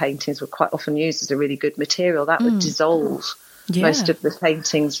older paintings would quite often use as a really good material. That would dissolve most of the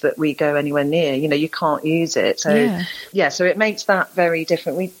paintings that we go anywhere near. You can't use it. So, so it makes that very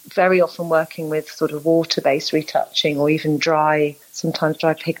different. We very often working with sort of water-based retouching, or even sometimes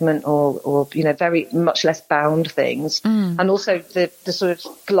dry pigment, or very much less bound things. And also the sort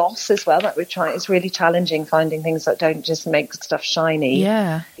of gloss as well that we're trying. It's really challenging finding things that don't just make stuff shiny.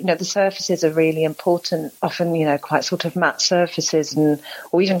 Yeah. The surfaces are really important, often, quite sort of matte surfaces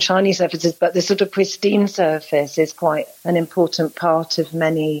or even shiny surfaces, but the sort of pristine surface is quite an important part of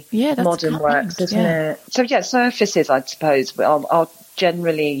many modern works, isn't it? So, surfaces, I suppose, are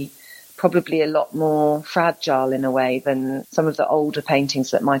generally probably a lot more fragile in a way than some of the older paintings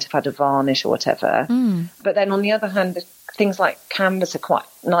that might have had a varnish or whatever. But then on the other hand, things like canvas are quite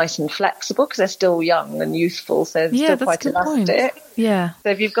nice and flexible because they're still young and youthful, so they're still quite elastic. Yeah. So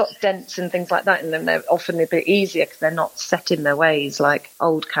if you've got dents and things like that in them, they're often a bit easier because they're not set in their ways like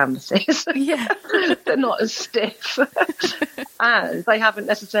old canvases. Yeah. They're not as stiff. And they haven't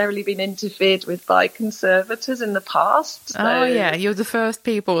necessarily been interfered with by conservators in the past. So. Oh, yeah. You're the first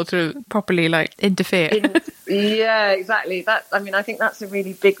people to properly, interfere. Yeah, exactly. I think that's a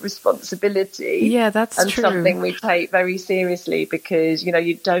really big responsibility. Yeah, that's and true. And something we take very seriously because,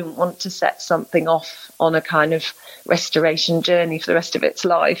 you don't want to set something off on a kind of restoration journey for the rest of its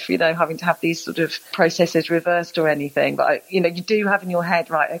life, having to have these sort of processes reversed or anything. But, you do have in your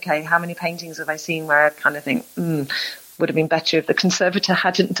head, right, okay, how many paintings have I seen where I kind of think, would have been better if the conservator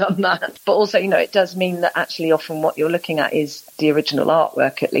hadn't done that. But also, it does mean that actually often what you're looking at is the original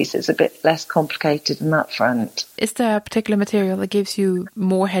artwork, at least. It's a bit less complicated on that front. Is there a particular material that gives you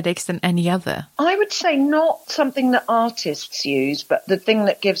more headaches than any other? I would say not something that artists use, but the thing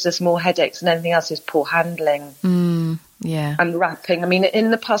that gives us more headaches than anything else is poor handling. Yeah. And wrapping. I mean,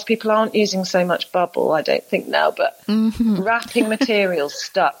 in the past, people aren't using so much bubble, I don't think now, but wrapping materials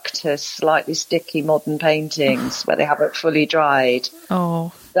stuck to slightly sticky modern paintings where they haven't fully dried.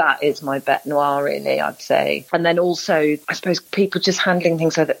 Oh. That is my bête noire, really, I'd say. And then also, I suppose, people just handling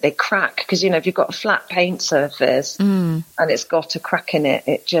things so that they crack. Because, if you've got a flat paint surface and it's got a crack in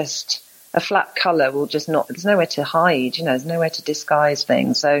it, a flat colour will just not, there's nowhere to hide, there's nowhere to disguise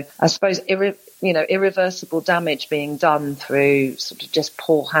things. So I suppose, irreversible damage being done through sort of just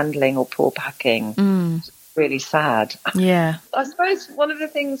poor handling or poor packing is really sad. Yeah. I suppose one of the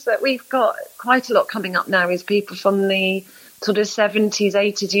things that we've got quite a lot coming up now is people from the sort of 70s,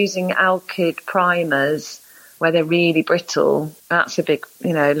 80s using alkyd primers where they're really brittle. That's a big,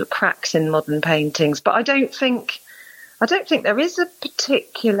 cracks in modern paintings. But I don't think there is a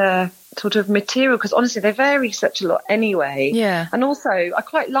particular sort of material because honestly they vary such a lot anyway. Yeah. And also we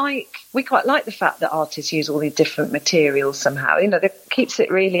quite like the fact that artists use all these different materials somehow. That keeps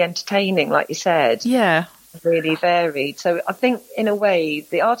it really entertaining, like you said. Yeah. Really varied. So I think in a way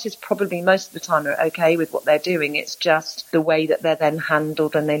the artists probably most of the time are okay with what they're doing. It's just the way that they're then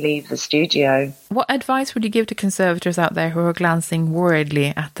handled when they leave the studio. What advice would you give to conservators out there who are glancing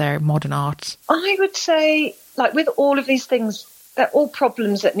worriedly at their modern art? I would say, with all of these things, they're all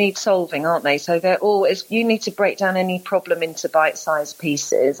problems that need solving, aren't they? So you need to break down any problem into bite-sized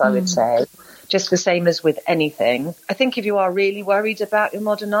pieces, I would say. Just the same as with anything. I think if you are really worried about your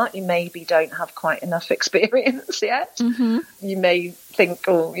modern art, you maybe don't have quite enough experience yet. Mm-hmm. You may think,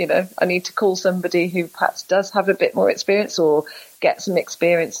 I need to call somebody who perhaps does have a bit more experience or get some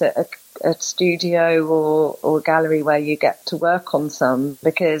experience at a studio or a gallery where you get to work on some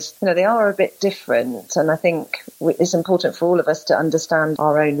because, they are a bit different. And I think it's important for all of us to understand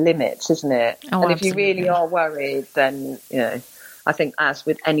our own limits, isn't it? Oh, and absolutely. if you really are worried, then, I think as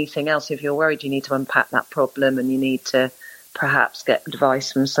with anything else, if you're worried, you need to unpack that problem and you need to perhaps get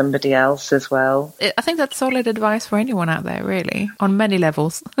advice from somebody else as well. I think that's solid advice for anyone out there, really, on many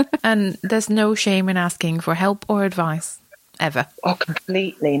levels. And there's no shame in asking for help or advice. Ever. Oh,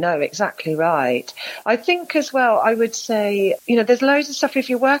 completely. No, exactly right. I think as well, I would say, there's loads of stuff. If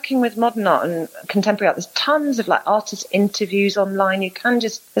you're working with modern art and contemporary art, there's tons of artist interviews online.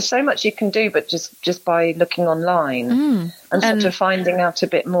 There's so much you can do, but just by looking online and sort of finding out a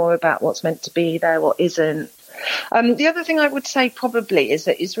bit more about what's meant to be there, what isn't. The other thing I would say probably is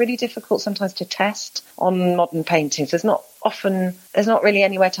that it's really difficult sometimes to test on modern paintings. There's not really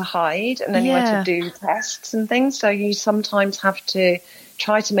anywhere to hide and anywhere to do tests and things. So you sometimes have to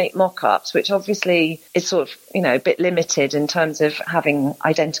try to make mock-ups, which obviously is sort of, a bit limited in terms of having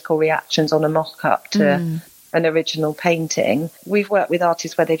identical reactions on a mock-up to an original painting. We've worked with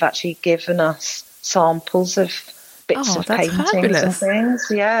artists where they've actually given us samples of bits of paintings fabulous. And things.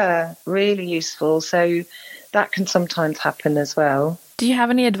 Yeah, really useful. So that can sometimes happen as well. Do you have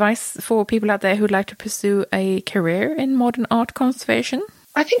any advice for people out there who'd like to pursue a career in modern art conservation?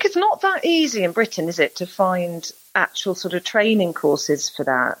 I think it's not that easy in Britain, is it, to find actual sort of training courses for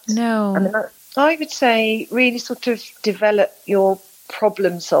that? No. I mean, I would say really sort of develop your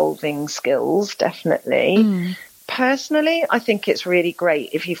problem-solving skills, definitely. Personally, I think it's really great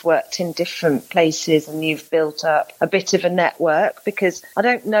if you've worked in different places and you've built up a bit of a network, because I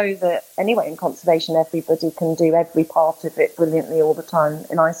don't know that anyway in conservation everybody can do every part of it brilliantly all the time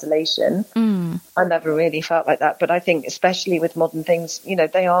in isolation. I never really felt like that, but I think especially with modern things,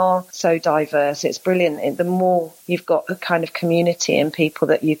 they are so diverse. It's brilliant. The more you've got a kind of community and people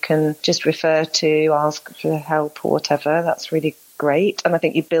that you can just refer to, ask for help or whatever, that's really great. And I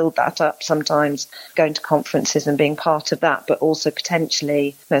think you build that up sometimes going to conferences and being part of that, but also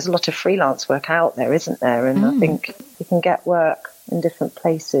potentially there's a lot of freelance work out there, isn't there? And I think you can get work in different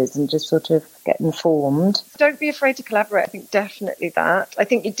places and just sort of get informed. Don't be afraid to collaborate. I think definitely that. I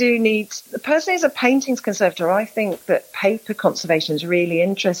think you do need, personally as a paintings conservator, I think that paper conservation is really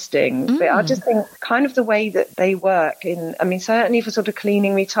interesting. But I just think kind of the way that they work in, I mean, certainly for sort of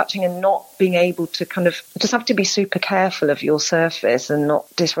cleaning, retouching and not being able to kind of, just have to be super careful of your surface and not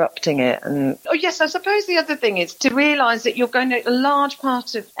disrupting it. And oh yes, I suppose the other thing is to realise that you're going to, a large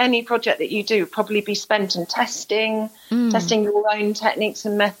part of any project that you do probably be spent on testing your own techniques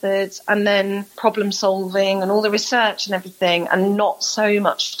and methods, and then problem solving and all the research and everything, and not so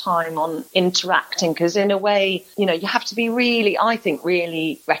much time on interacting, because in a way, you know, you have to be really, I think,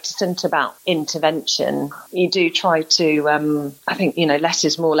 really reticent about intervention. You do try to, I think, you know, less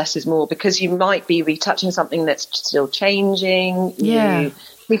is more, because you might be retouching something that's still changing.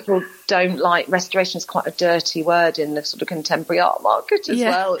 People don't like, restoration is quite a dirty word in the sort of contemporary art market as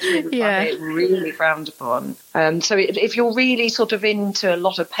well. It's really funny, it's really frowned upon. So if you're really sort of into a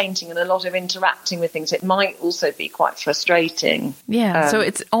lot of painting and a lot of interacting with things, it might also be quite frustrating. So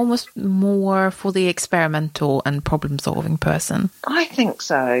it's almost more for the experimental and problem-solving person. I think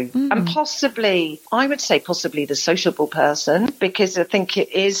so. And possibly, I would say possibly the sociable person, because I think it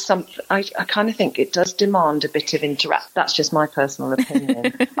is something, I kind of think it does demand a bit of interact. That's just my personal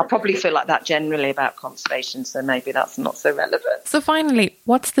opinion. I probably feel like that generally about conservation, so maybe that's not so relevant. So finally,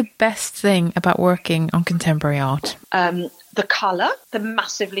 what's the best thing about working on contemporary art? The colour, the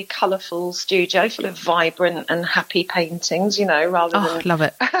massively colourful studio full of vibrant and happy paintings, you know, rather than... love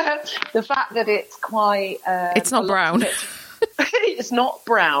it. The fact that it's quite... it's not brown. It's not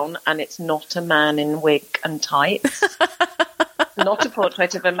brown, and it's not a man in wig and tights. Not a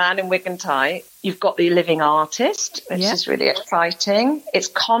portrait of a man in wig and tie. You've got the living artist, which is really exciting. It's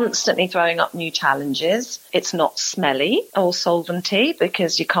constantly throwing up new challenges. It's not smelly or solventy,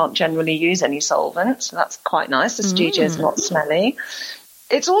 because you can't generally use any solvents. So that's quite nice. The studio is not smelly.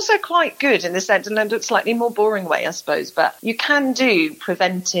 It's also quite good in the sense, and a slightly more boring way, I suppose, but you can do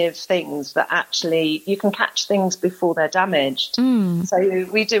preventive things that actually, you can catch things before they're damaged. So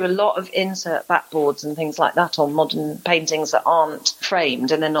we do a lot of insert backboards and things like that on modern paintings that aren't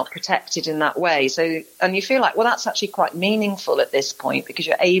framed and they're not protected in that way. So, and you feel like, well, that's actually quite meaningful at this point, because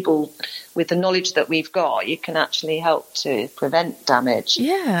you're able, with the knowledge that we've got, you can actually help to prevent damage.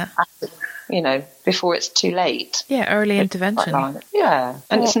 You know, before it's too late. Early intervention.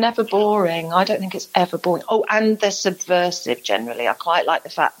 And it's never boring. I don't think it's ever boring. Oh, and they're subversive generally. I quite like the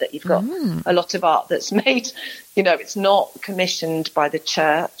fact that you've got a lot of art that's made, you know, it's not commissioned by the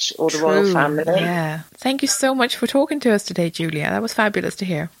church or the royal family. Thank you so much for talking to us today, Julia. That was fabulous to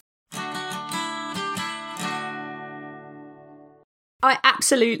hear. I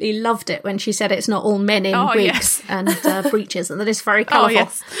absolutely loved it when she said it's not all men in wigs and breeches, and that it's very colourful.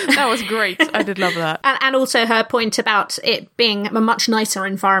 That was great. I did love that. And also her point about it being a much nicer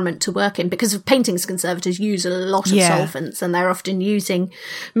environment to work in, because paintings conservators use a lot of solvents, and they're often using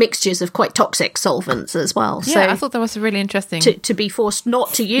mixtures of quite toxic solvents as well. So I thought that was really interesting. To be forced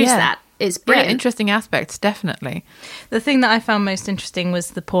not to use that is brilliant. Interesting aspects, definitely. The thing that I found most interesting was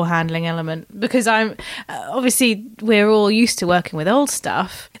the poor handling element, because I'm obviously we're all used to working with old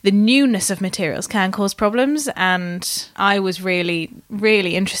stuff. The newness of materials can cause problems, and I was really,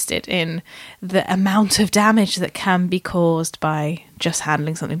 really interested in the amount of damage that can be caused by just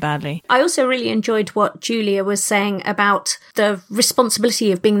handling something badly. I also really enjoyed what Julia was saying about the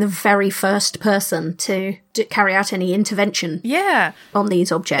responsibility of being the very first person to carry out any intervention on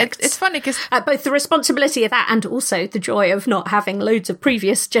these objects. It's funny because both the responsibility of that and also the joy of not having loads of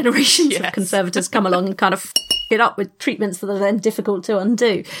previous generations of conservators come along and kind of it up with treatments that are then difficult to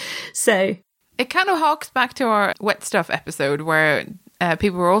undo. So it kind of harks back to our wet stuff episode where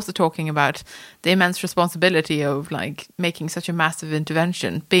people were also talking about the immense responsibility of like making such a massive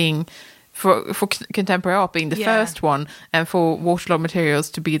intervention, being for contemporary art being the first one, and for waterlogged materials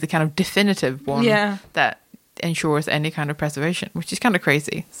to be the kind of definitive one that ensures any kind of preservation, which is kind of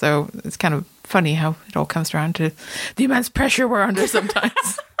crazy. So it's kind of funny how it all comes around to the immense pressure we're under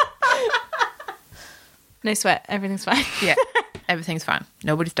sometimes. No sweat, everything's fine. Everything's fine.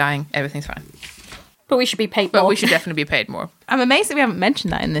 Nobody's dying. Everything's fine. But we should be paid more. But we should definitely be paid more. I'm amazed that we haven't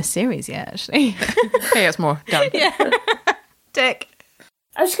mentioned that in this series yet, actually. Pay us more. Done. Dick.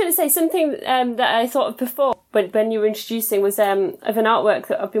 I was just going to say something that I thought of before when you were introducing was of an artwork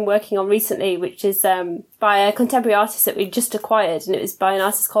that I've been working on recently, which is by a contemporary artist that we just acquired, and it was by an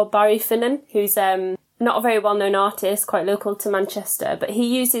artist called Barry Finnan, who's not a very well-known artist, quite local to Manchester, but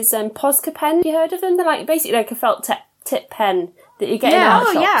he uses Posca pen. Have you heard of them? They're like basically like a felt tip pen that you get in art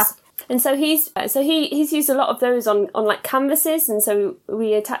shops. Yeah. And so he's used a lot of those on like canvases, and so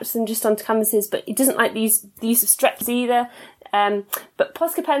we attach them just onto canvases. But he doesn't like the use of stretches either. But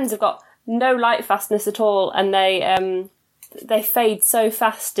Posca pens have got no light fastness at all, and they fade so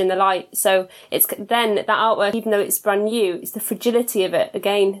fast in the light. So it's then that artwork, even though it's brand new, it's the fragility of it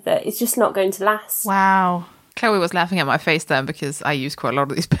again that it's just not going to last. Wow. Chloe was laughing at my face then because I use quite a lot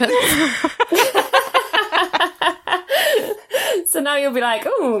of these pens. So now you'll be like,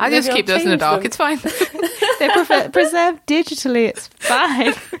 oh, I just keep those in the dark. It's fine. They're preserved digitally. It's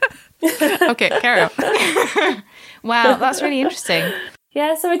fine. Okay, carry on. Wow, that's really interesting.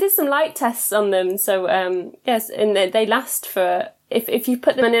 Yeah, so I did some light tests on them. So yes, and they last for if you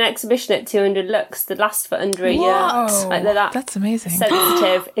put them in an exhibition at 200 lux, they last for under a year. Like that's amazing.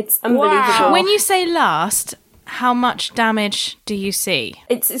 Sensitive. It's unbelievable. Wow. When you say last, how much damage do you see?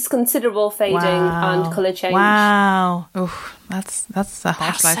 It's considerable fading and colour change. Wow. Oh, that's a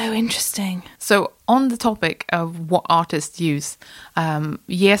harsh life. That's so interesting. So on the topic of what artists use,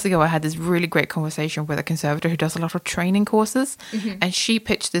 years ago I had this really great conversation with a conservator who does a lot of training courses, and she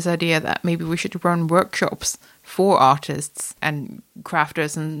pitched this idea that maybe we should run workshops for artists and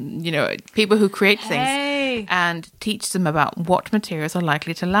crafters and, you know, people who create things and teach them about what materials are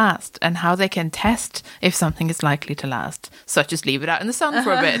likely to last and how they can test if something is likely to last, such as leave it out in the sun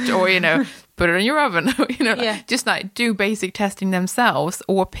for a bit, or, you know, put it in your oven, you know, just like do basic testing themselves,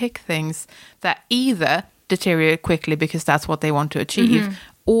 or pick things that either deteriorate quickly because that's what they want to achieve,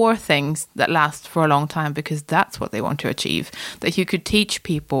 or things that last for a long time because that's what they want to achieve. That you could teach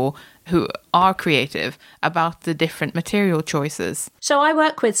people who are creative about the different material choices. So I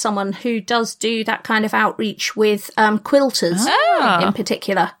work with someone who does do that kind of outreach with quilters in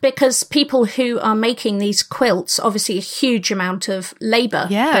particular, because people who are making these quilts, obviously a huge amount of labour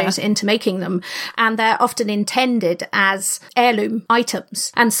goes into making them, and they're often intended as heirloom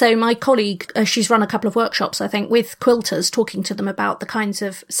items. And so my colleague, she's run a couple of workshops, I think, with quilters, talking to them about the kinds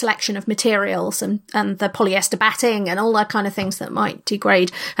of selection of materials and the polyester batting and all that kind of things that might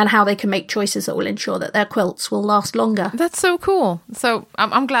degrade, and how they can make choices that will ensure that their quilts will last longer. That's so cool. So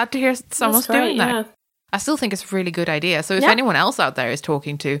I'm glad to hear someone's doing that. Yeah. I still think it's a really good idea. So if anyone else out there is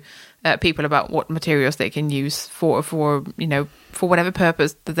talking to people about what materials they can use for you know, for whatever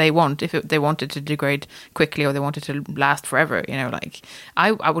purpose that they want, if they want it to degrade quickly or they want it to last forever, you know, like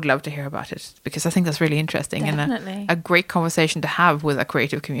I would love to hear about it, because I think that's really interesting. Definitely. And a great conversation to have with a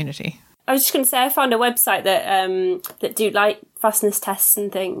creative community. I was just going to say, I found a website that do light fastness tests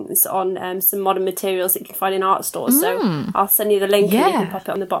and things on some modern materials that you can find in art stores. So I'll send you the link and you can pop it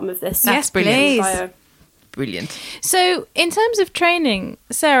on the bottom of this. Yes, brilliant. Bio. Brilliant. So in terms of training,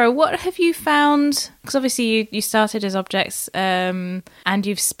 Sarah, what have you found? Because obviously you started as objects and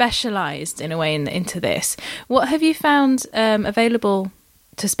you've specialised in a way into this. What have you found available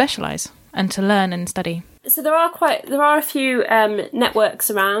to specialise and to learn and study? So there are a few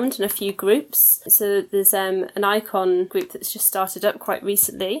networks around and a few groups. So there's an icon group that's just started up quite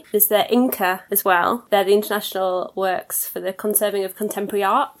recently. There's the INCA as well. They're the International Works for the Conserving of Contemporary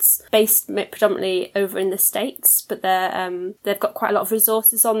Arts, based predominantly over in the States, but they've got quite a lot of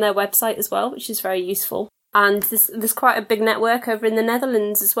resources on their website as well, which is very useful. And there's quite a big network over in the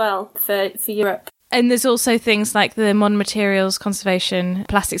Netherlands as well for Europe. And there's also things like the Modern Materials Conservation,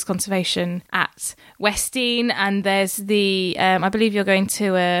 Plastics Conservation at Westdean, and there's the, I believe you're going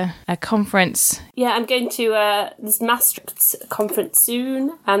to a conference. Yeah, I'm going to this Maastricht conference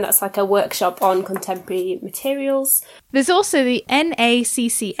soon, and that's like a workshop on contemporary materials. There's also the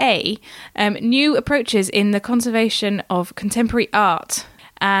NACCA, New Approaches in the Conservation of Contemporary Art,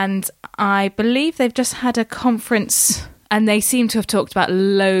 and I believe they've just had a conference, and they seem to have talked about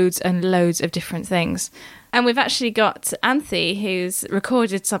loads and loads of different things. And we've actually got Anthe, who's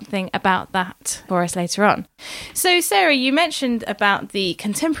recorded something about that for us later on. So, Sarah, you mentioned about the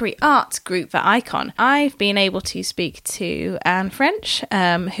contemporary art group at Icon. I've been able to speak to Anne French,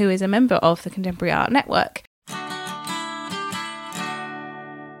 who is a member of the Contemporary Art Network.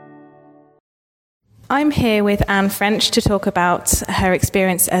 I'm here with Anne French to talk about her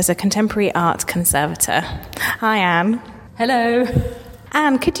experience as a contemporary art conservator. Hi, Anne. Hello.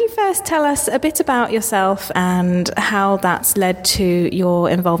 Anne, could you first tell us a bit about yourself and how that's led to your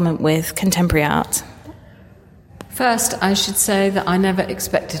involvement with contemporary art? First, I should say that I never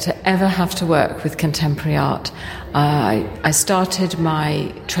expected to ever have to work with contemporary art. I started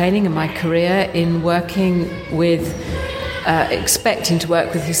my training and my career in working with, expecting to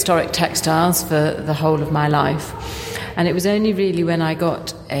work with historic textiles for the whole of my life. And it was only really when I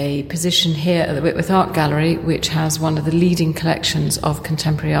got a position here at the Whitworth Art Gallery, which has one of the leading collections of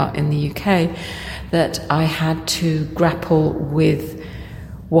contemporary art in the UK, that I had to grapple with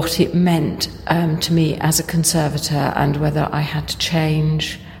what it meant to me as a conservator, and whether I had to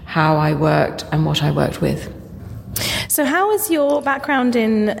change how I worked and what I worked with. So how has your background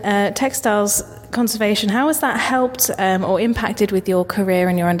in textiles conservation, how has that helped or impacted with your career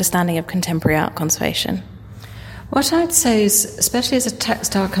and your understanding of contemporary art conservation? What I'd say is, especially as a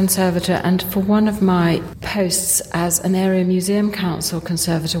textile conservator, and for one of my posts as an area museum council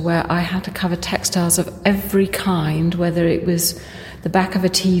conservator, where I had to cover textiles of every kind, whether it was the back of a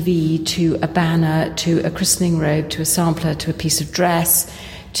TV to a banner to a christening robe to a sampler to a piece of dress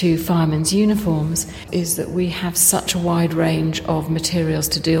to firemen's uniforms, is that we have such a wide range of materials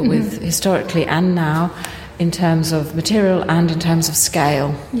to deal with historically and now, in terms of material and in terms of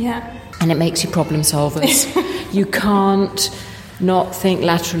scale. Yeah. And it makes you problem solvers. You can't not think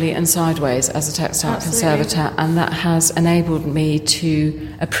laterally and sideways as a textile conservator, and that has enabled me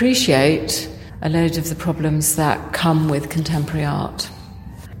to appreciate a load of the problems that come with contemporary art.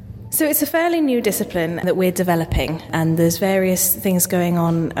 So it's a fairly new discipline that we're developing, and there's various things going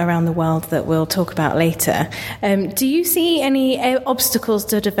on around the world that we'll talk about later. Do you see any obstacles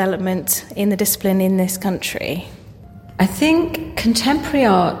to development in the discipline in this country? I think contemporary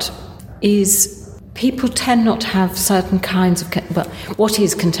art is... People tend not to have certain kinds of... Well, what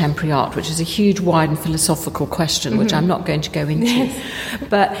is contemporary art? Which is a huge, wide and philosophical question, which I'm not going to go into. Yes.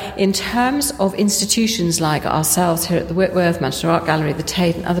 But in terms of institutions like ourselves here at the Whitworth, Manchester Art Gallery, the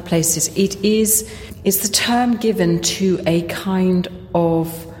Tate and other places, it's the term given to a kind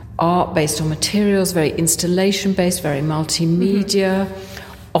of art based on materials, very installation-based, very multimedia,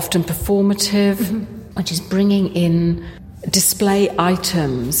 often performative, which is bringing in display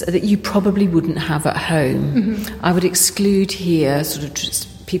items that you probably wouldn't have at home. I would exclude here sort of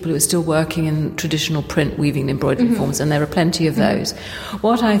just people who are still working in traditional print, weaving and embroidery forms, and there are plenty of those.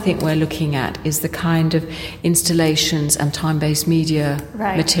 What I think we're looking at is the kind of installations and time-based media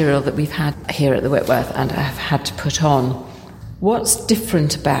material that we've had here at the Whitworth and have had to put on. What's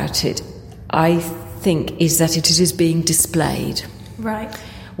different about it, I think, is that it is being displayed. Right.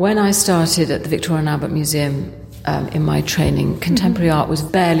 When I started at the Victoria and Albert Museum in my training, contemporary art was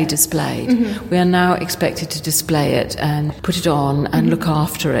barely displayed. We are now expected to display it and put it on and look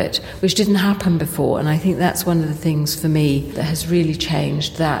after it, which didn't happen before. And I think that's one of the things for me that has really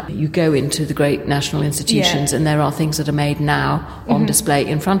changed, that you go into the great national institutions and there are things that are made now on display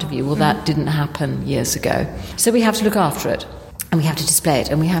in front of you. Well, that didn't happen years ago. So we have to look after it, and we have to display it,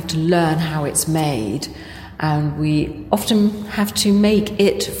 and we have to learn how it's made. And we often have to make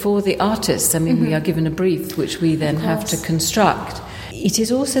it for the artists. I mean, we are given a brief, which we then have to construct. It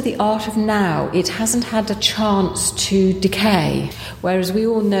is also the art of now. It hasn't had a chance to decay, whereas we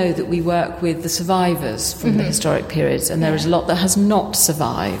all know that we work with the survivors from the historic periods, and there is a lot that has not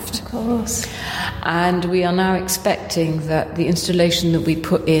survived. Of course. And we are now expecting that the installation that we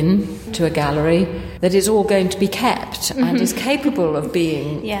put in to a gallery, that is all going to be kept and is capable of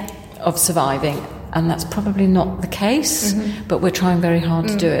being, of surviving. And that's probably not the case, but we're trying very hard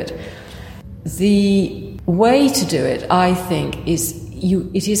to do it. The way to do it, I think, is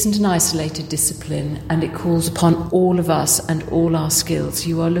it isn't an isolated discipline, and it calls upon all of us and all our skills.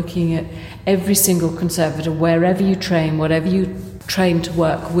 You are looking at every single conservator, wherever you train, whatever you train to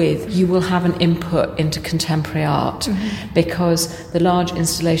work with, you will have an input into contemporary art, because the large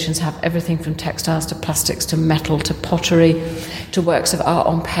installations have everything from textiles to plastics to metal to pottery to works of art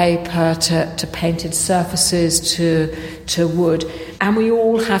on paper to painted surfaces to wood, and we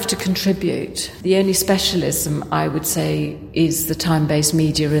all have to contribute. The only specialism, I would say, is the time-based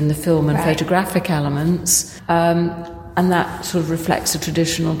media in the film and photographic elements, and that sort of reflects a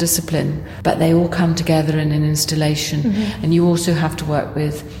traditional discipline, but they all come together in an installation. And you also have to work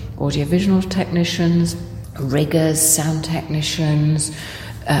with audiovisual technicians, riggers, sound technicians,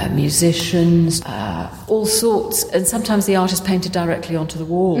 musicians, all sorts, and sometimes the art is painted directly onto the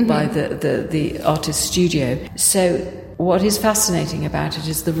wall by the artist's studio. So what is fascinating about it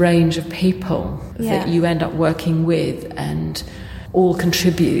is the range of people that you end up working with, and all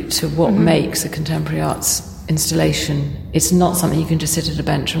contribute to what makes a contemporary arts installation. It's not something you can just sit at a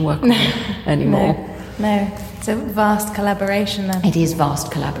bench and work on anymore. No, it's a vast collaboration then. It is vast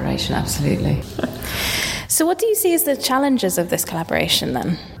collaboration, absolutely. So what do you see as the challenges of this collaboration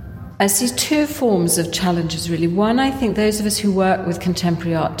then? I see two forms of challenges, really. One, I think those of us who work with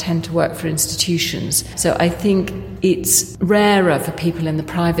contemporary art tend to work for institutions. So I think it's rarer for people in the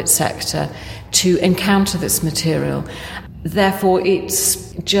private sector to encounter this material. Therefore,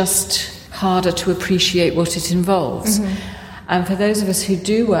 it's just harder to appreciate what it involves. And for those of us who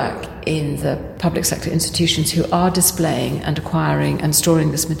do work in the public sector institutions who are displaying and acquiring and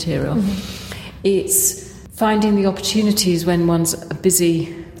storing this material, it's finding the opportunities when one's a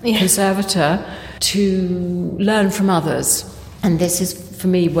busy conservator to learn from others. And this is, for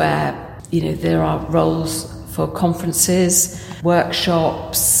me, where, there are roles for conferences,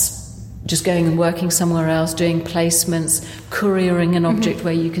 workshops, just going and working somewhere else, doing placements, couriering an object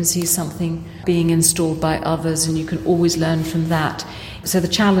where you can see something being installed by others and you can always learn from that. So the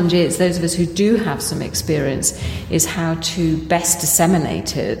challenge is, those of us who do have some experience, is how to best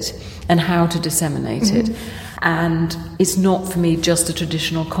disseminate it and how to disseminate it. And it's not, for me, just a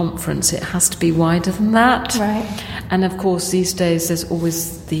traditional conference. It has to be wider than that. Right. And of course, these days, there's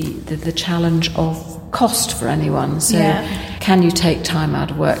always the challenge of cost for anyone. So can you take time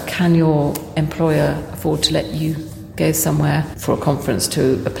out of work? Can your employer afford to let you go somewhere for a conference,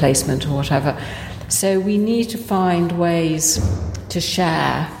 to a placement or whatever? So we need to find ways to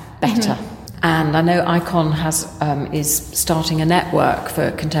share better. And I know ICON is starting a network for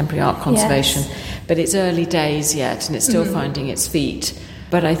contemporary art conservation, but it's early days yet and it's still finding its feet.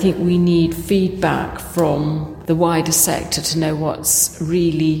 But I think we need feedback from the wider sector to know what's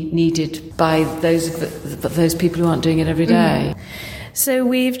really needed by those people who aren't doing it every day. So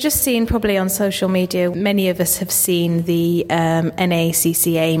we've just seen, probably on social media, many of us have seen the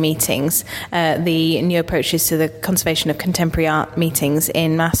NACCA meetings, the new approaches to the conservation of contemporary art meetings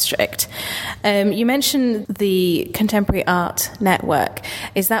in Maastricht. You mentioned the Contemporary Art Network.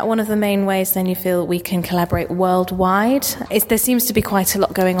 Is that one of the main ways then you feel we can collaborate worldwide? There seems to be quite a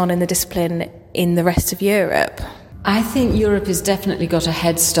lot going on in the discipline in the rest of Europe. I think Europe has definitely got a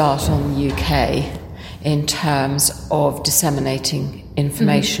head start on the UK in terms of disseminating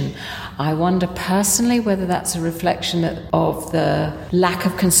information. I wonder personally whether that's a reflection of the lack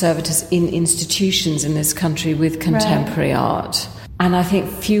of conservators in institutions in this country with contemporary art. And I think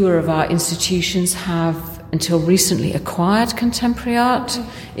fewer of our institutions have, until recently, acquired contemporary art.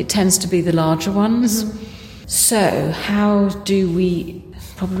 It tends to be the larger ones. So how do we,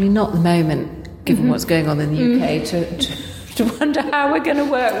 probably not at the moment, given what's going on in the UK, to wonder how we're going to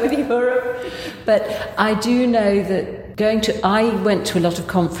work with Europe. But I do know that I went to a lot of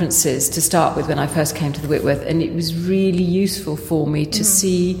conferences to start with when I first came to the Whitworth, and it was really useful for me to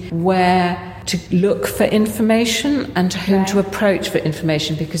see where to look for information and to whom to approach for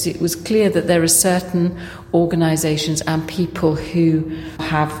information, because it was clear that there are certain organisations and people who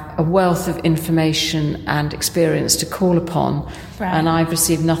have a wealth of information and experience to call upon, and I've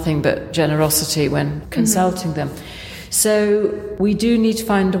received nothing but generosity when consulting them. So we do need to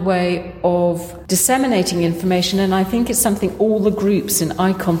find a way of disseminating information, and I think it's something all the groups in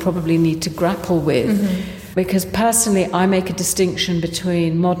ICON probably need to grapple with, because personally I make a distinction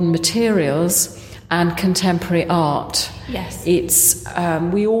between modern materials and contemporary art. Yes. It's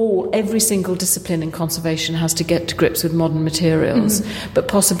every single discipline in conservation has to get to grips with modern materials, but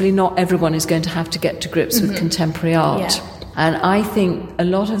possibly not everyone is going to have to get to grips with contemporary art. Yeah. And I think a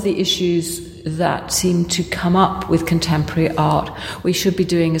lot of the issues that seem to come up with contemporary art we should be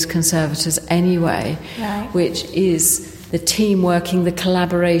doing as conservators anyway, which is the team working, the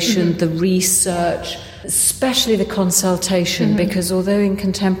collaboration, the research, especially the consultation, because although in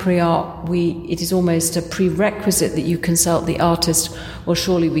contemporary art it is almost a prerequisite that you consult the artist, well,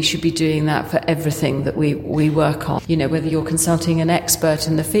 surely we should be doing that for everything that we work on. Whether you're consulting an expert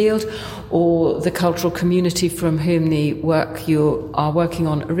in the field or the cultural community from whom the work you are working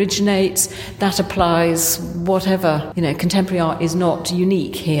on originates, that applies whatever. Contemporary art is not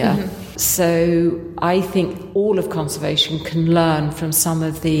unique here. So I think all of conservation can learn from some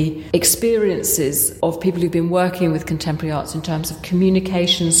of the experiences of people who've been working with contemporary arts in terms of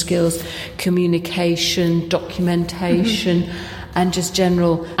communication skills, communication, documentation, and just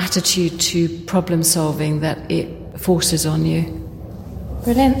general attitude to problem solving that it forces on you.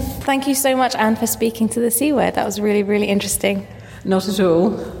 Brilliant. Thank you so much, Anne, for speaking to the C Word. That was really, really interesting. Not at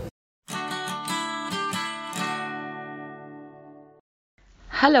all.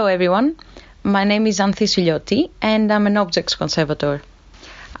 Hello everyone, my name is Anthi Sigliotti and I'm an objects conservator.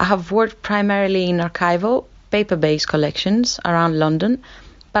 I have worked primarily in archival, paper-based collections around London,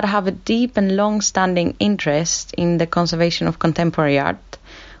 but I have a deep and long-standing interest in the conservation of contemporary art,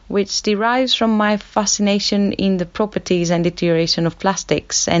 which derives from my fascination in the properties and deterioration of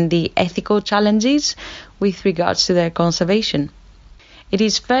plastics and the ethical challenges with regards to their conservation. It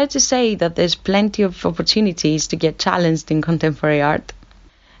is fair to say that there's plenty of opportunities to get challenged in contemporary art.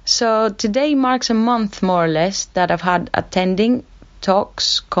 So today marks a month, more or less, that I've had attending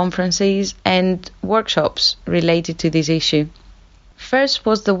talks, conferences and workshops related to this issue. First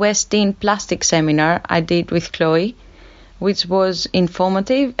was the West End Plastic Seminar I did with Chloe, which was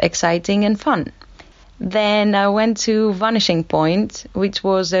informative, exciting and fun. Then I went to Vanishing Point, which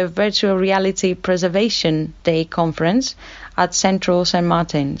was a virtual reality preservation day conference at Central St.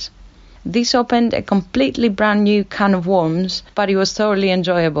 Martin's. This opened a completely brand new can of worms, but it was thoroughly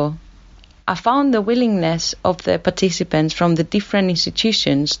enjoyable. I found the willingness of the participants from the different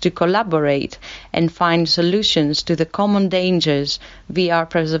institutions to collaborate and find solutions to the common dangers VR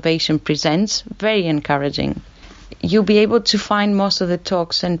preservation presents very encouraging. You'll be able to find most of the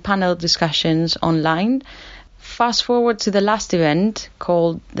talks and panel discussions online. Fast forward to the last event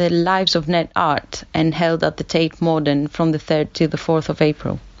called The Lives of Net Art and held at the Tate Modern from the 3rd to the 4th of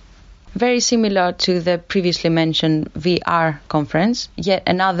April. Very similar to the previously mentioned VR conference, yet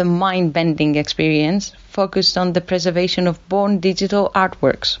another mind-bending experience focused on the preservation of born digital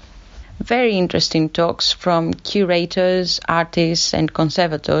artworks. Very interesting talks from curators, artists and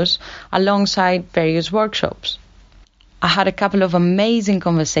conservators alongside various workshops. I had a couple of amazing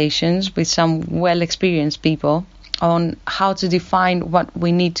conversations with some well-experienced people on how to define what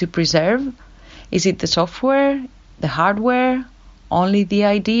we need to preserve. Is it the software, the hardware, only the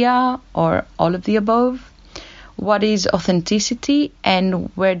idea, or all of the above? What is authenticity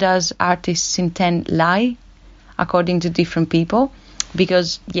and where does artist's intent lie according to different people?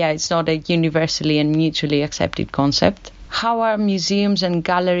 Because, it's not a universally and mutually accepted concept. How are museums and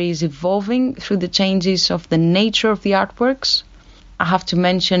galleries evolving through the changes of the nature of the artworks? I have to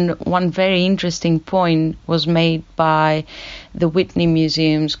mention one very interesting point was made by the Whitney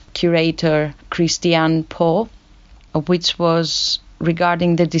Museum's curator Christiane Paul, which was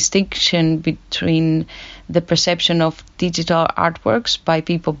regarding the distinction between the perception of digital artworks by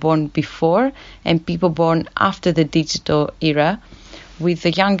people born before and people born after the digital era, with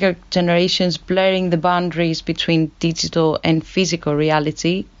the younger generations blurring the boundaries between digital and physical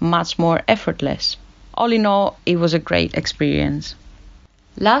reality much more effortless. All in all, it was a great experience.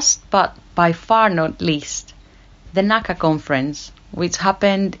 Last but by far not least, the NACA conference, which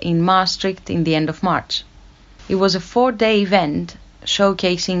happened in Maastricht in the end of March. It was a 4-day event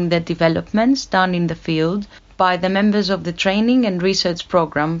showcasing the developments done in the field by the members of the training and research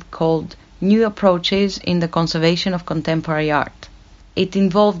program called New Approaches in the Conservation of Contemporary Art. It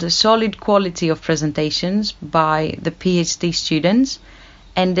involved a solid quality of presentations by the PhD students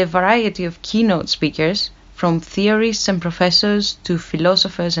and a variety of keynote speakers from theorists and professors to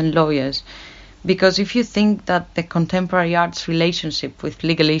philosophers and lawyers. Because if you think that the contemporary art's relationship with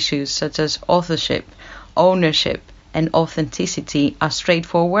legal issues such as authorship, ownership and authenticity are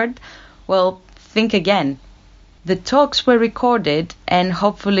straightforward, well, think again. The talks were recorded and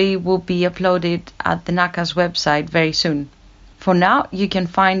hopefully will be uploaded at the NACA's website very soon. For now, you can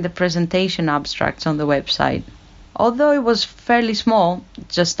find the presentation abstracts on the website. Although it was fairly small,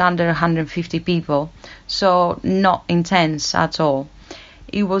 just under 150 people, so not intense at all,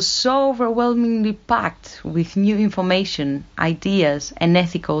 it was so overwhelmingly packed with new information, ideas and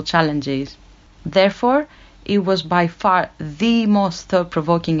ethical challenges. Therefore, it was by far the most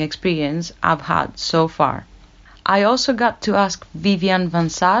thought-provoking experience I've had so far. I also got to ask Vivian Van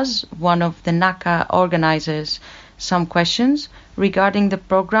Saas, one of the NACA organizers, some questions regarding the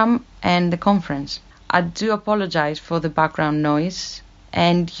program and the conference. I do apologize for the background noise,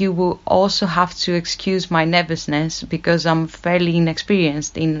 and you will also have to excuse my nervousness because I'm fairly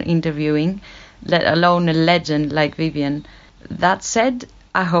inexperienced in interviewing, let alone a legend like Vivian. That said,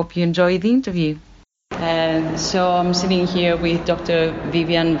 I hope you enjoy the interview. So I'm sitting here with Dr.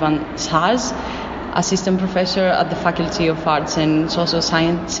 Vivian Van Saas, Assistant Professor at the Faculty of Arts and Social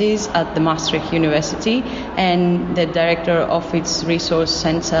Sciences at the Maastricht University and the Director of its Resource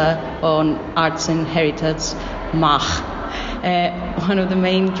Center on Arts and Heritage, MAH. One of the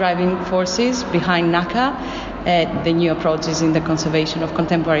main driving forces behind NACA, the new approaches in the conservation of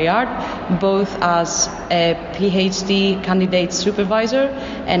contemporary art, both as a PhD candidate supervisor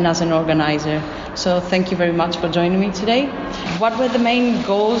and as an organizer. So thank you very much for joining me today. What were the main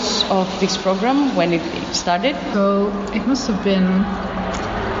goals of this program when it started? So it must have been,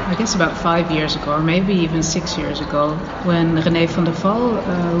 I guess, about 5 years ago, or maybe even 6 years ago, when René van der Val,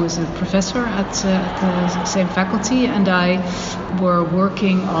 who is a professor at the same faculty, and I were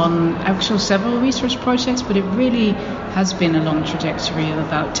working on actually several research projects, but it really has been a long trajectory of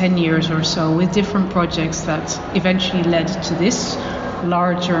about 10 years or so with different projects that eventually led to this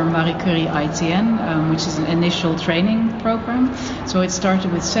larger Marie Curie ITN, which is an initial training program. So it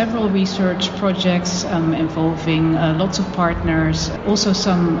started with several research projects involving lots of partners, also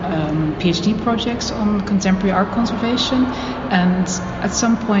some PhD projects on contemporary art conservation. And at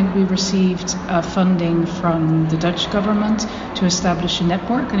some point we received funding from the Dutch government to establish a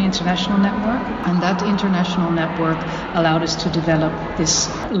network, an international network. And that international network allowed us to develop this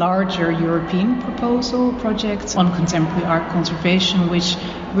larger European proposal project on contemporary art conservation, which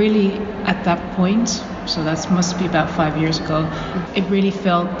really at that point, so that must be about 5 years ago, it really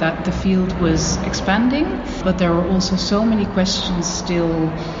felt that the field was expanding, but there were also so many questions still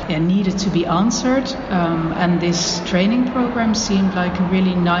needed to be answered, and this training program seemed like a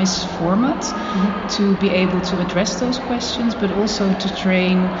really nice format to be able to address those questions, but also to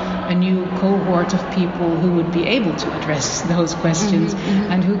train a new cohort of people who would be able to address those questions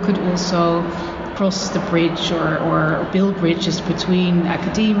and who could also cross the bridge or build bridges between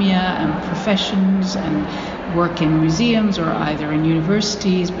academia and professions and work in museums or either in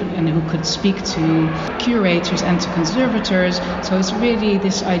universities, and who could speak to curators and to conservators. So it's really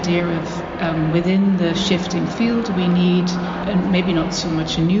this idea of within the shifting field we need, and maybe not so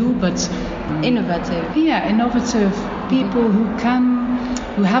much new, but innovative. Yeah, innovative people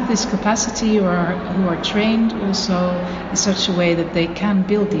who have this capacity or who are trained also in such a way that they can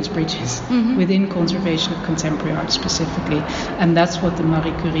build these bridges within conservation of contemporary art specifically. And that's what the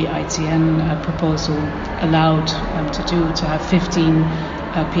Marie Curie ITN proposal allowed to do, to have 15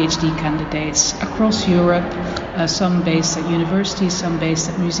 PhD candidates across Europe, some based at universities, some based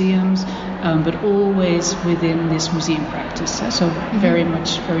at museums, but always within this museum practice. So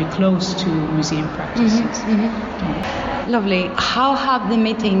very close to museum practices. Lovely. How have the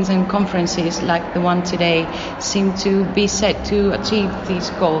meetings and conferences like the one today seem to be set to achieve these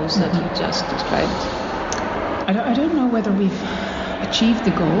goals that you just described? I don't know whether we've achieved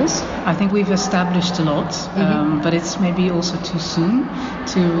the goals. I think we've established a lot, but it's maybe also too soon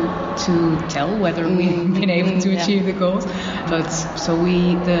to tell whether we've been able to achieve the goals. But so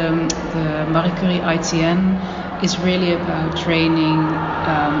the Marie Curie ITN is really about training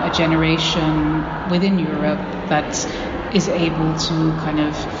a generation within Europe that is able to kind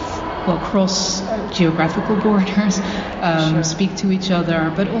of cross geographical borders, speak to each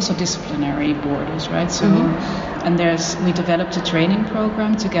other, but also disciplinary borders, right? So, and we developed a training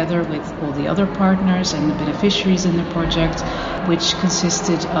program together with all the other partners and the beneficiaries in the project, which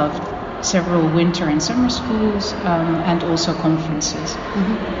consisted of several winter and summer schools and also conferences.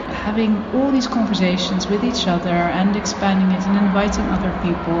 Having all these conversations with each other and expanding it and inviting other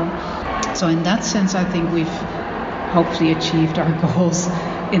people. So in that sense, I think we've hopefully achieved our goals,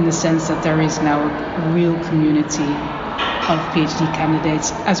 in the sense that there is now a real community of PhD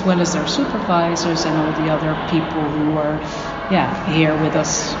candidates, as well as their supervisors and all the other people who are here with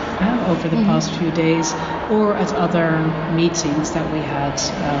us over the past few days, or at other meetings that we had,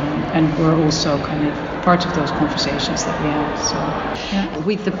 and we're also kind of part of those conversations that we had. So,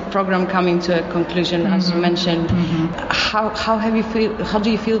 with the program coming to a conclusion, as you mentioned, how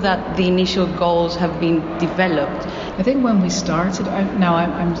do you feel that the initial goals have been developed? I think when we started,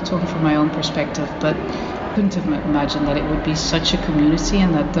 I'm talking from my own perspective, but couldn't have imagined that it would be such a community,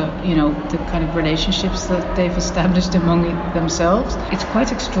 and that the kind of relationships that they've established among themselves, it's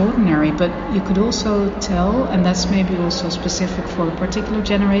quite extraordinary. But you could also tell, and that's maybe also specific for a particular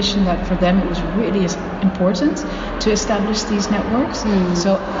generation, that for them it was really important to establish these networks.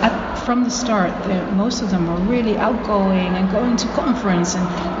 So from the start, most of them were really outgoing and going to conference,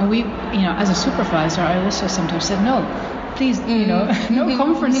 and we, as a supervisor, I also sometimes said, no, please, no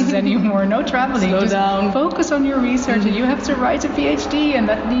conferences anymore, no traveling. Slow down. Focus on your research. And you have to write a PhD, and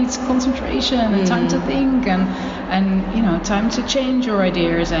that needs concentration and time to think and time to change your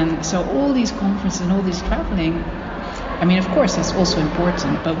ideas. And so all these conferences and all this traveling, I mean, of course, that's also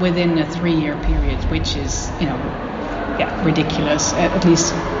important, but within a 3-year period, which is, ridiculous. At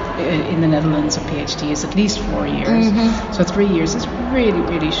least in the Netherlands, a PhD is at least 4 years. So 3 years is really,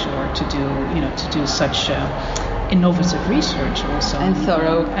 really short to do such innovative research also. And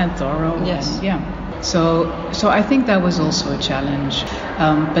thorough. Yes. So I think that was also a challenge.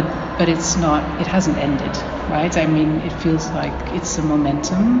 But it's not, it hasn't ended, right? I mean, it feels like it's a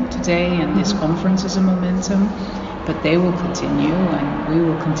momentum today, and this conference is a momentum, but they will continue, and we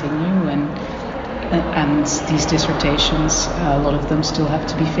will continue, and these dissertations, a lot of them still have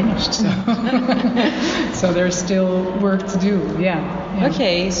to be finished. So, so there's still work to do. Yeah.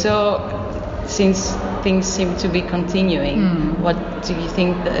 Okay, so since things seem to be continuing, what do you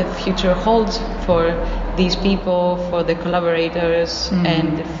think the future holds for these people, for the collaborators,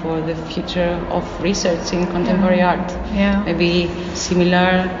 and for the future of research in contemporary art? Yeah. Maybe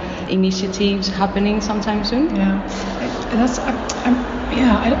similar initiatives happening sometime soon? Yeah.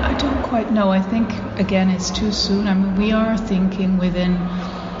 I don't quite know. I think, again, it's too soon. I mean, we are thinking within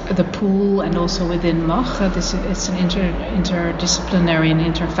the pool and also within MAG. It's an interdisciplinary and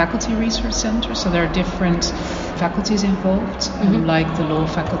interfaculty research center, so there are different faculties involved, like the law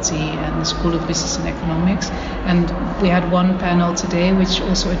faculty and the School of Business and Economics. And we had one panel today which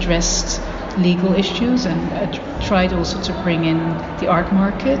also addressed legal issues and tried also to bring in the art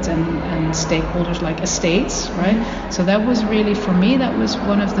market and stakeholders like estates, right? So that was really, for me, that was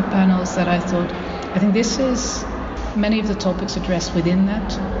one of the panels that I thought, I think this is many of the topics addressed within that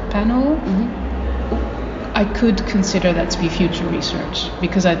panel. I could consider that to be future research,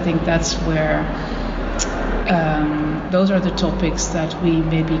 because I think that's where those are the topics that we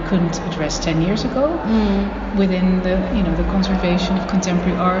maybe couldn't address 10 years ago within the conservation of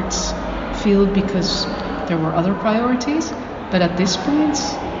contemporary arts field, because there were other priorities. But at this point,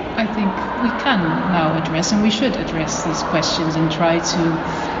 I think we can now address, and we should address these questions and try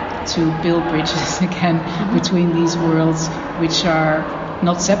to build bridges again between these worlds which are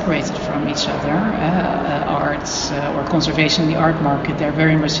not separated from each other. Arts or conservation, the art market, they're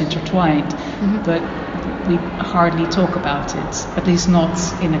very much intertwined, but we hardly talk about it, at least not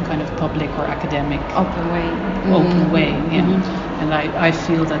in a kind of public or academic open way. And I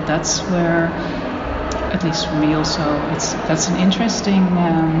feel that that's where, at least for me also, that's an interesting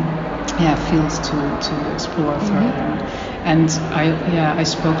field to explore further. And I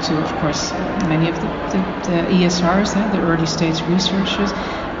spoke to, of course, many of the ESRs, the early stage researchers,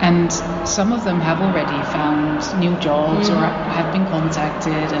 and some of them have already found new jobs or have been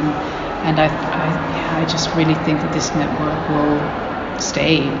contacted, and I just really think that this network will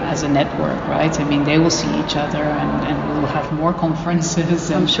stay as a network, right? I mean, they will see each other, and we will have more conferences.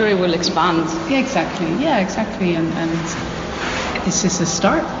 And I'm sure it will expand. Yeah, exactly. And this is a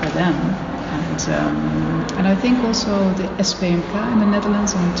start for them. And I think also the SPMK in the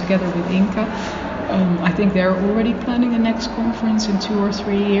Netherlands, and together with INCA, I think they're already planning the next conference in 2 or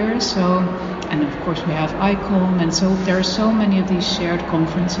 3 years. So, and of course we have ICOM, and so there are so many of these shared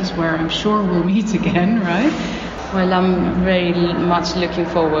conferences where I'm sure we'll meet again, right? Well, I'm very much looking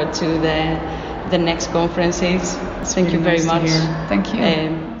forward to the next conferences. Thank you very much. Thank you.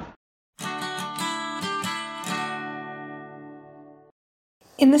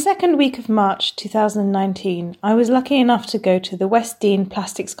 In the second week of March 2019, I was lucky enough to go to the West Dean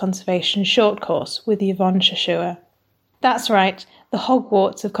Plastics Conservation short course with Yvonne Shashua. That's right, the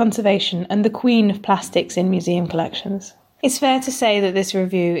Hogwarts of conservation and the queen of plastics in museum collections. It's fair to say that this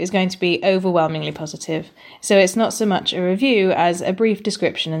review is going to be overwhelmingly positive, so it's not so much a review as a brief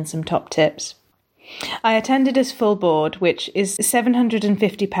description and some top tips. I attended as full board, which is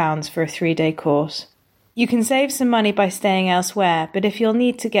 £750 for a 3-day course. You can save some money by staying elsewhere, but if you'll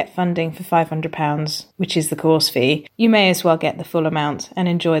need to get funding for £500, which is the course fee, you may as well get the full amount and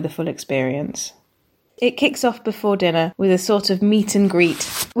enjoy the full experience. It kicks off before dinner with a sort of meet and greet,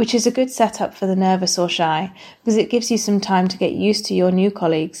 which is a good setup for the nervous or shy, because it gives you some time to get used to your new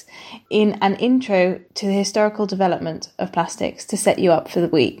colleagues in an intro to the historical development of plastics to set you up for the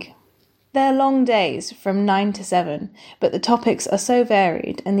week. They're long days from 9 to 7, but the topics are so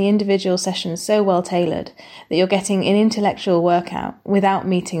varied and the individual sessions so well tailored that you're getting an intellectual workout without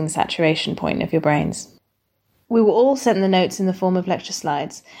meeting the saturation point of your brains. We were all sent the notes in the form of lecture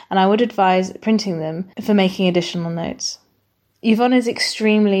slides, and I would advise printing them for making additional notes. Yvonne is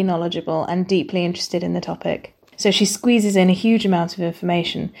extremely knowledgeable and deeply interested in the topic, so she squeezes in a huge amount of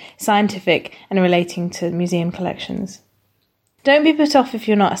information, scientific and relating to museum collections. Don't be put off if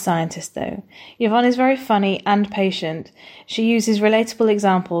you're not a scientist, though. Yvonne is very funny and patient. She uses relatable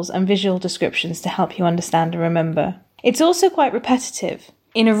examples and visual descriptions to help you understand and remember. It's also quite repetitive,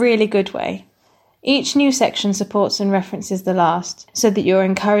 in a really good way. Each new section supports and references the last, so that you're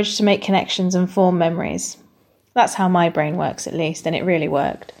encouraged to make connections and form memories. That's how my brain works, at least, and it really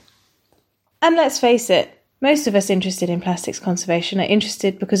worked. And let's face it, most of us interested in plastics conservation are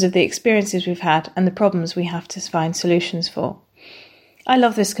interested because of the experiences we've had and the problems we have to find solutions for. I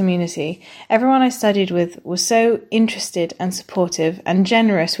love this community. Everyone I studied with was so interested and supportive and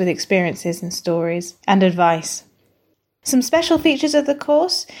generous with experiences and stories and advice. Some special features of the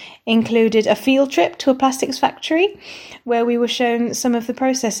course included a field trip to a plastics factory where we were shown some of the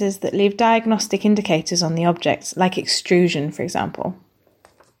processes that leave diagnostic indicators on the objects, like extrusion, for example.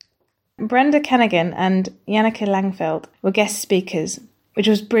 Brenda Canagan and Janneke Langveld were guest speakers, which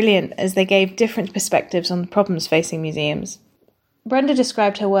was brilliant as they gave different perspectives on the problems facing museums. Brenda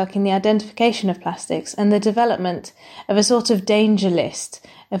described her work in the identification of plastics and the development of a sort of danger list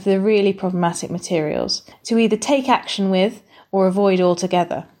of the really problematic materials to either take action with or avoid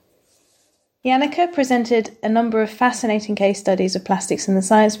altogether. Janneke presented a number of fascinating case studies of plastics in the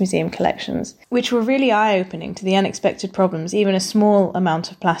Science Museum collections, which were really eye-opening to the unexpected problems even a small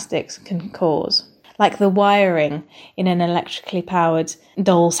amount of plastics can cause, like the wiring in an electrically powered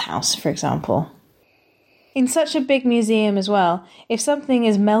doll's house, for example. In such a big museum as well, if something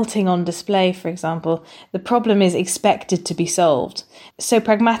is melting on display, for example, the problem is expected to be solved, so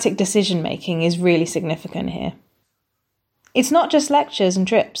pragmatic decision-making is really significant here. It's not just lectures and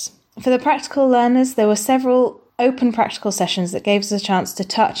trips. For the practical learners, there were several open practical sessions that gave us a chance to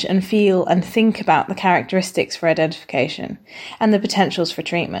touch and feel and think about the characteristics for identification and the potentials for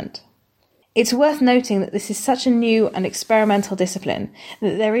treatment. It's worth noting that this is such a new and experimental discipline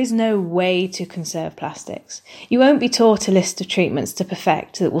that there is no way to conserve plastics. You won't be taught a list of treatments to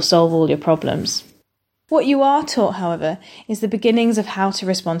perfect that will solve all your problems. What you are taught, however, is the beginnings of how to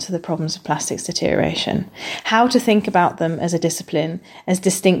respond to the problems of plastics deterioration, how to think about them as a discipline, as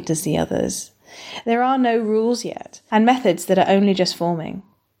distinct as the others. There are no rules yet, and methods that are only just forming.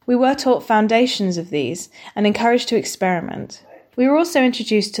 We were taught foundations of these and encouraged to experiment. We were also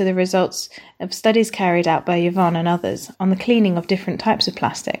introduced to the results of studies carried out by Yvonne and others on the cleaning of different types of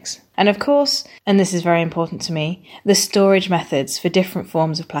plastics. And of course, and this is very important to me, the storage methods for different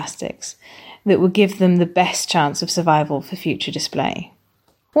forms of plastics that will give them the best chance of survival for future display.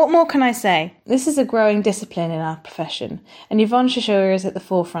 What more can I say? This is a growing discipline in our profession, and Yvonne Shishore is at the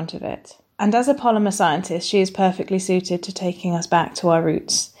forefront of it. And as a polymer scientist, she is perfectly suited to taking us back to our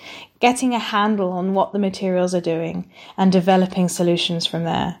roots, getting a handle on what the materials are doing, and developing solutions from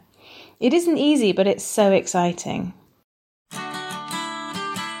there. It isn't easy, but it's so exciting.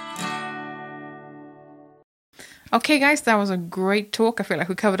 Okay, guys, that was a great talk. I feel like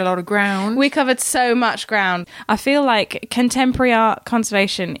we covered a lot of ground. We covered so much ground. I feel like contemporary art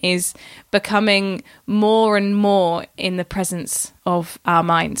conservation is becoming more and more in the presence of our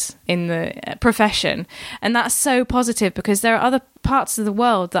minds in the profession. And that's so positive because there are other parts of the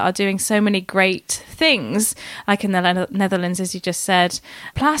world that are doing so many great things, like in the Netherlands, as you just said.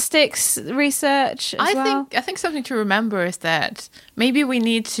 Plastics research as well. I think something to remember is that maybe we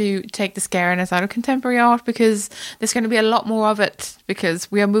need to take the scariness out of contemporary art because there's going to be a lot more of it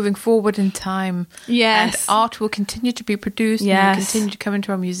because we are moving forward in time. Yes. And art will continue to be produced yes. and will continue to come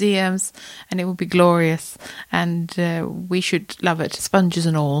into our museums and it will be glorious and we should love it, sponges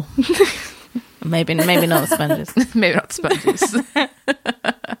and all. Maybe not sponges. Maybe not sponges.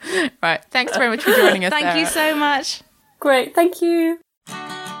 Right. Thanks very much for joining us. Thank you so much. Great. Thank you.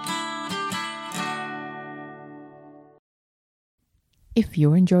 If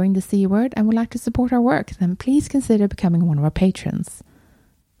you're enjoying the C Word and would like to support our work, then please consider becoming one of our patrons.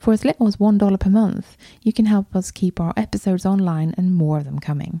 For as little as $1 per month, you can help us keep our episodes online and more of them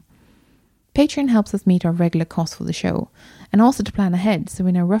coming. Patreon helps us meet our regular costs for the show, and also to plan ahead so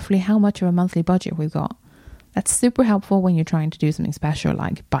we know roughly how much of a monthly budget we've got. That's super helpful when you're trying to do something special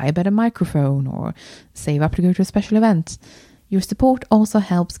like buy a better microphone or save up to go to a special event. Your support also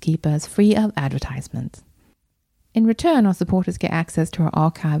helps keep us free of advertisement. In return, our supporters get access to our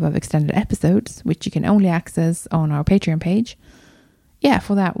archive of extended episodes, which you can only access on our Patreon page. Yeah,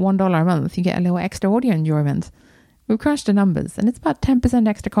 for that $1 a month, you get a little extra audio enjoyment. We've crunched the numbers, and it's about 10%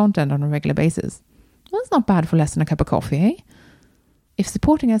 extra content on a regular basis. Well, that's not bad for less than a cup of coffee, eh? If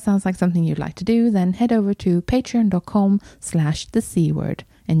supporting us sounds like something you'd like to do, then head over to patreon.com/thecword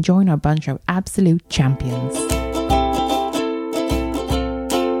and join our bunch of absolute champions.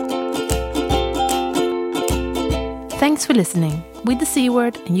 Thanks for listening. With the C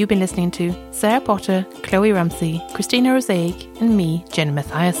Word, and you've been listening to Sarah Potter, Chloe Ramsey, Christina Rosaic, and me, Jenny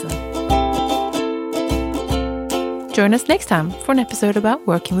Mathiasen. Join us next time for an episode about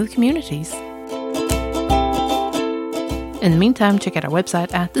working with communities. In the meantime, check out our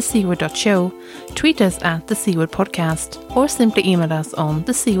website at thecword.show, tweet us at the C Word Podcast, or simply email us on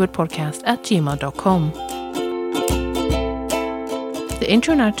thecwordpodcast@gmail.com. The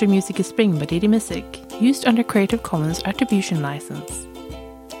intro and outro music is Spring by Didi Music, used under Creative Commons Attribution License.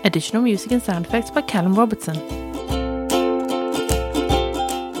 Additional music and sound effects by Callum Robertson.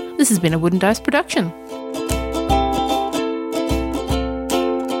 This has been a Wooden Dice production.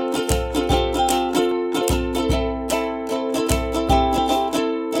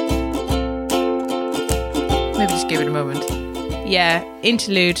 Maybe just give it a moment. Yeah,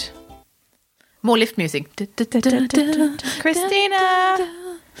 interlude. More lift music. Christina!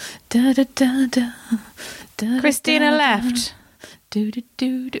 Christina left.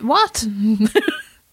 What?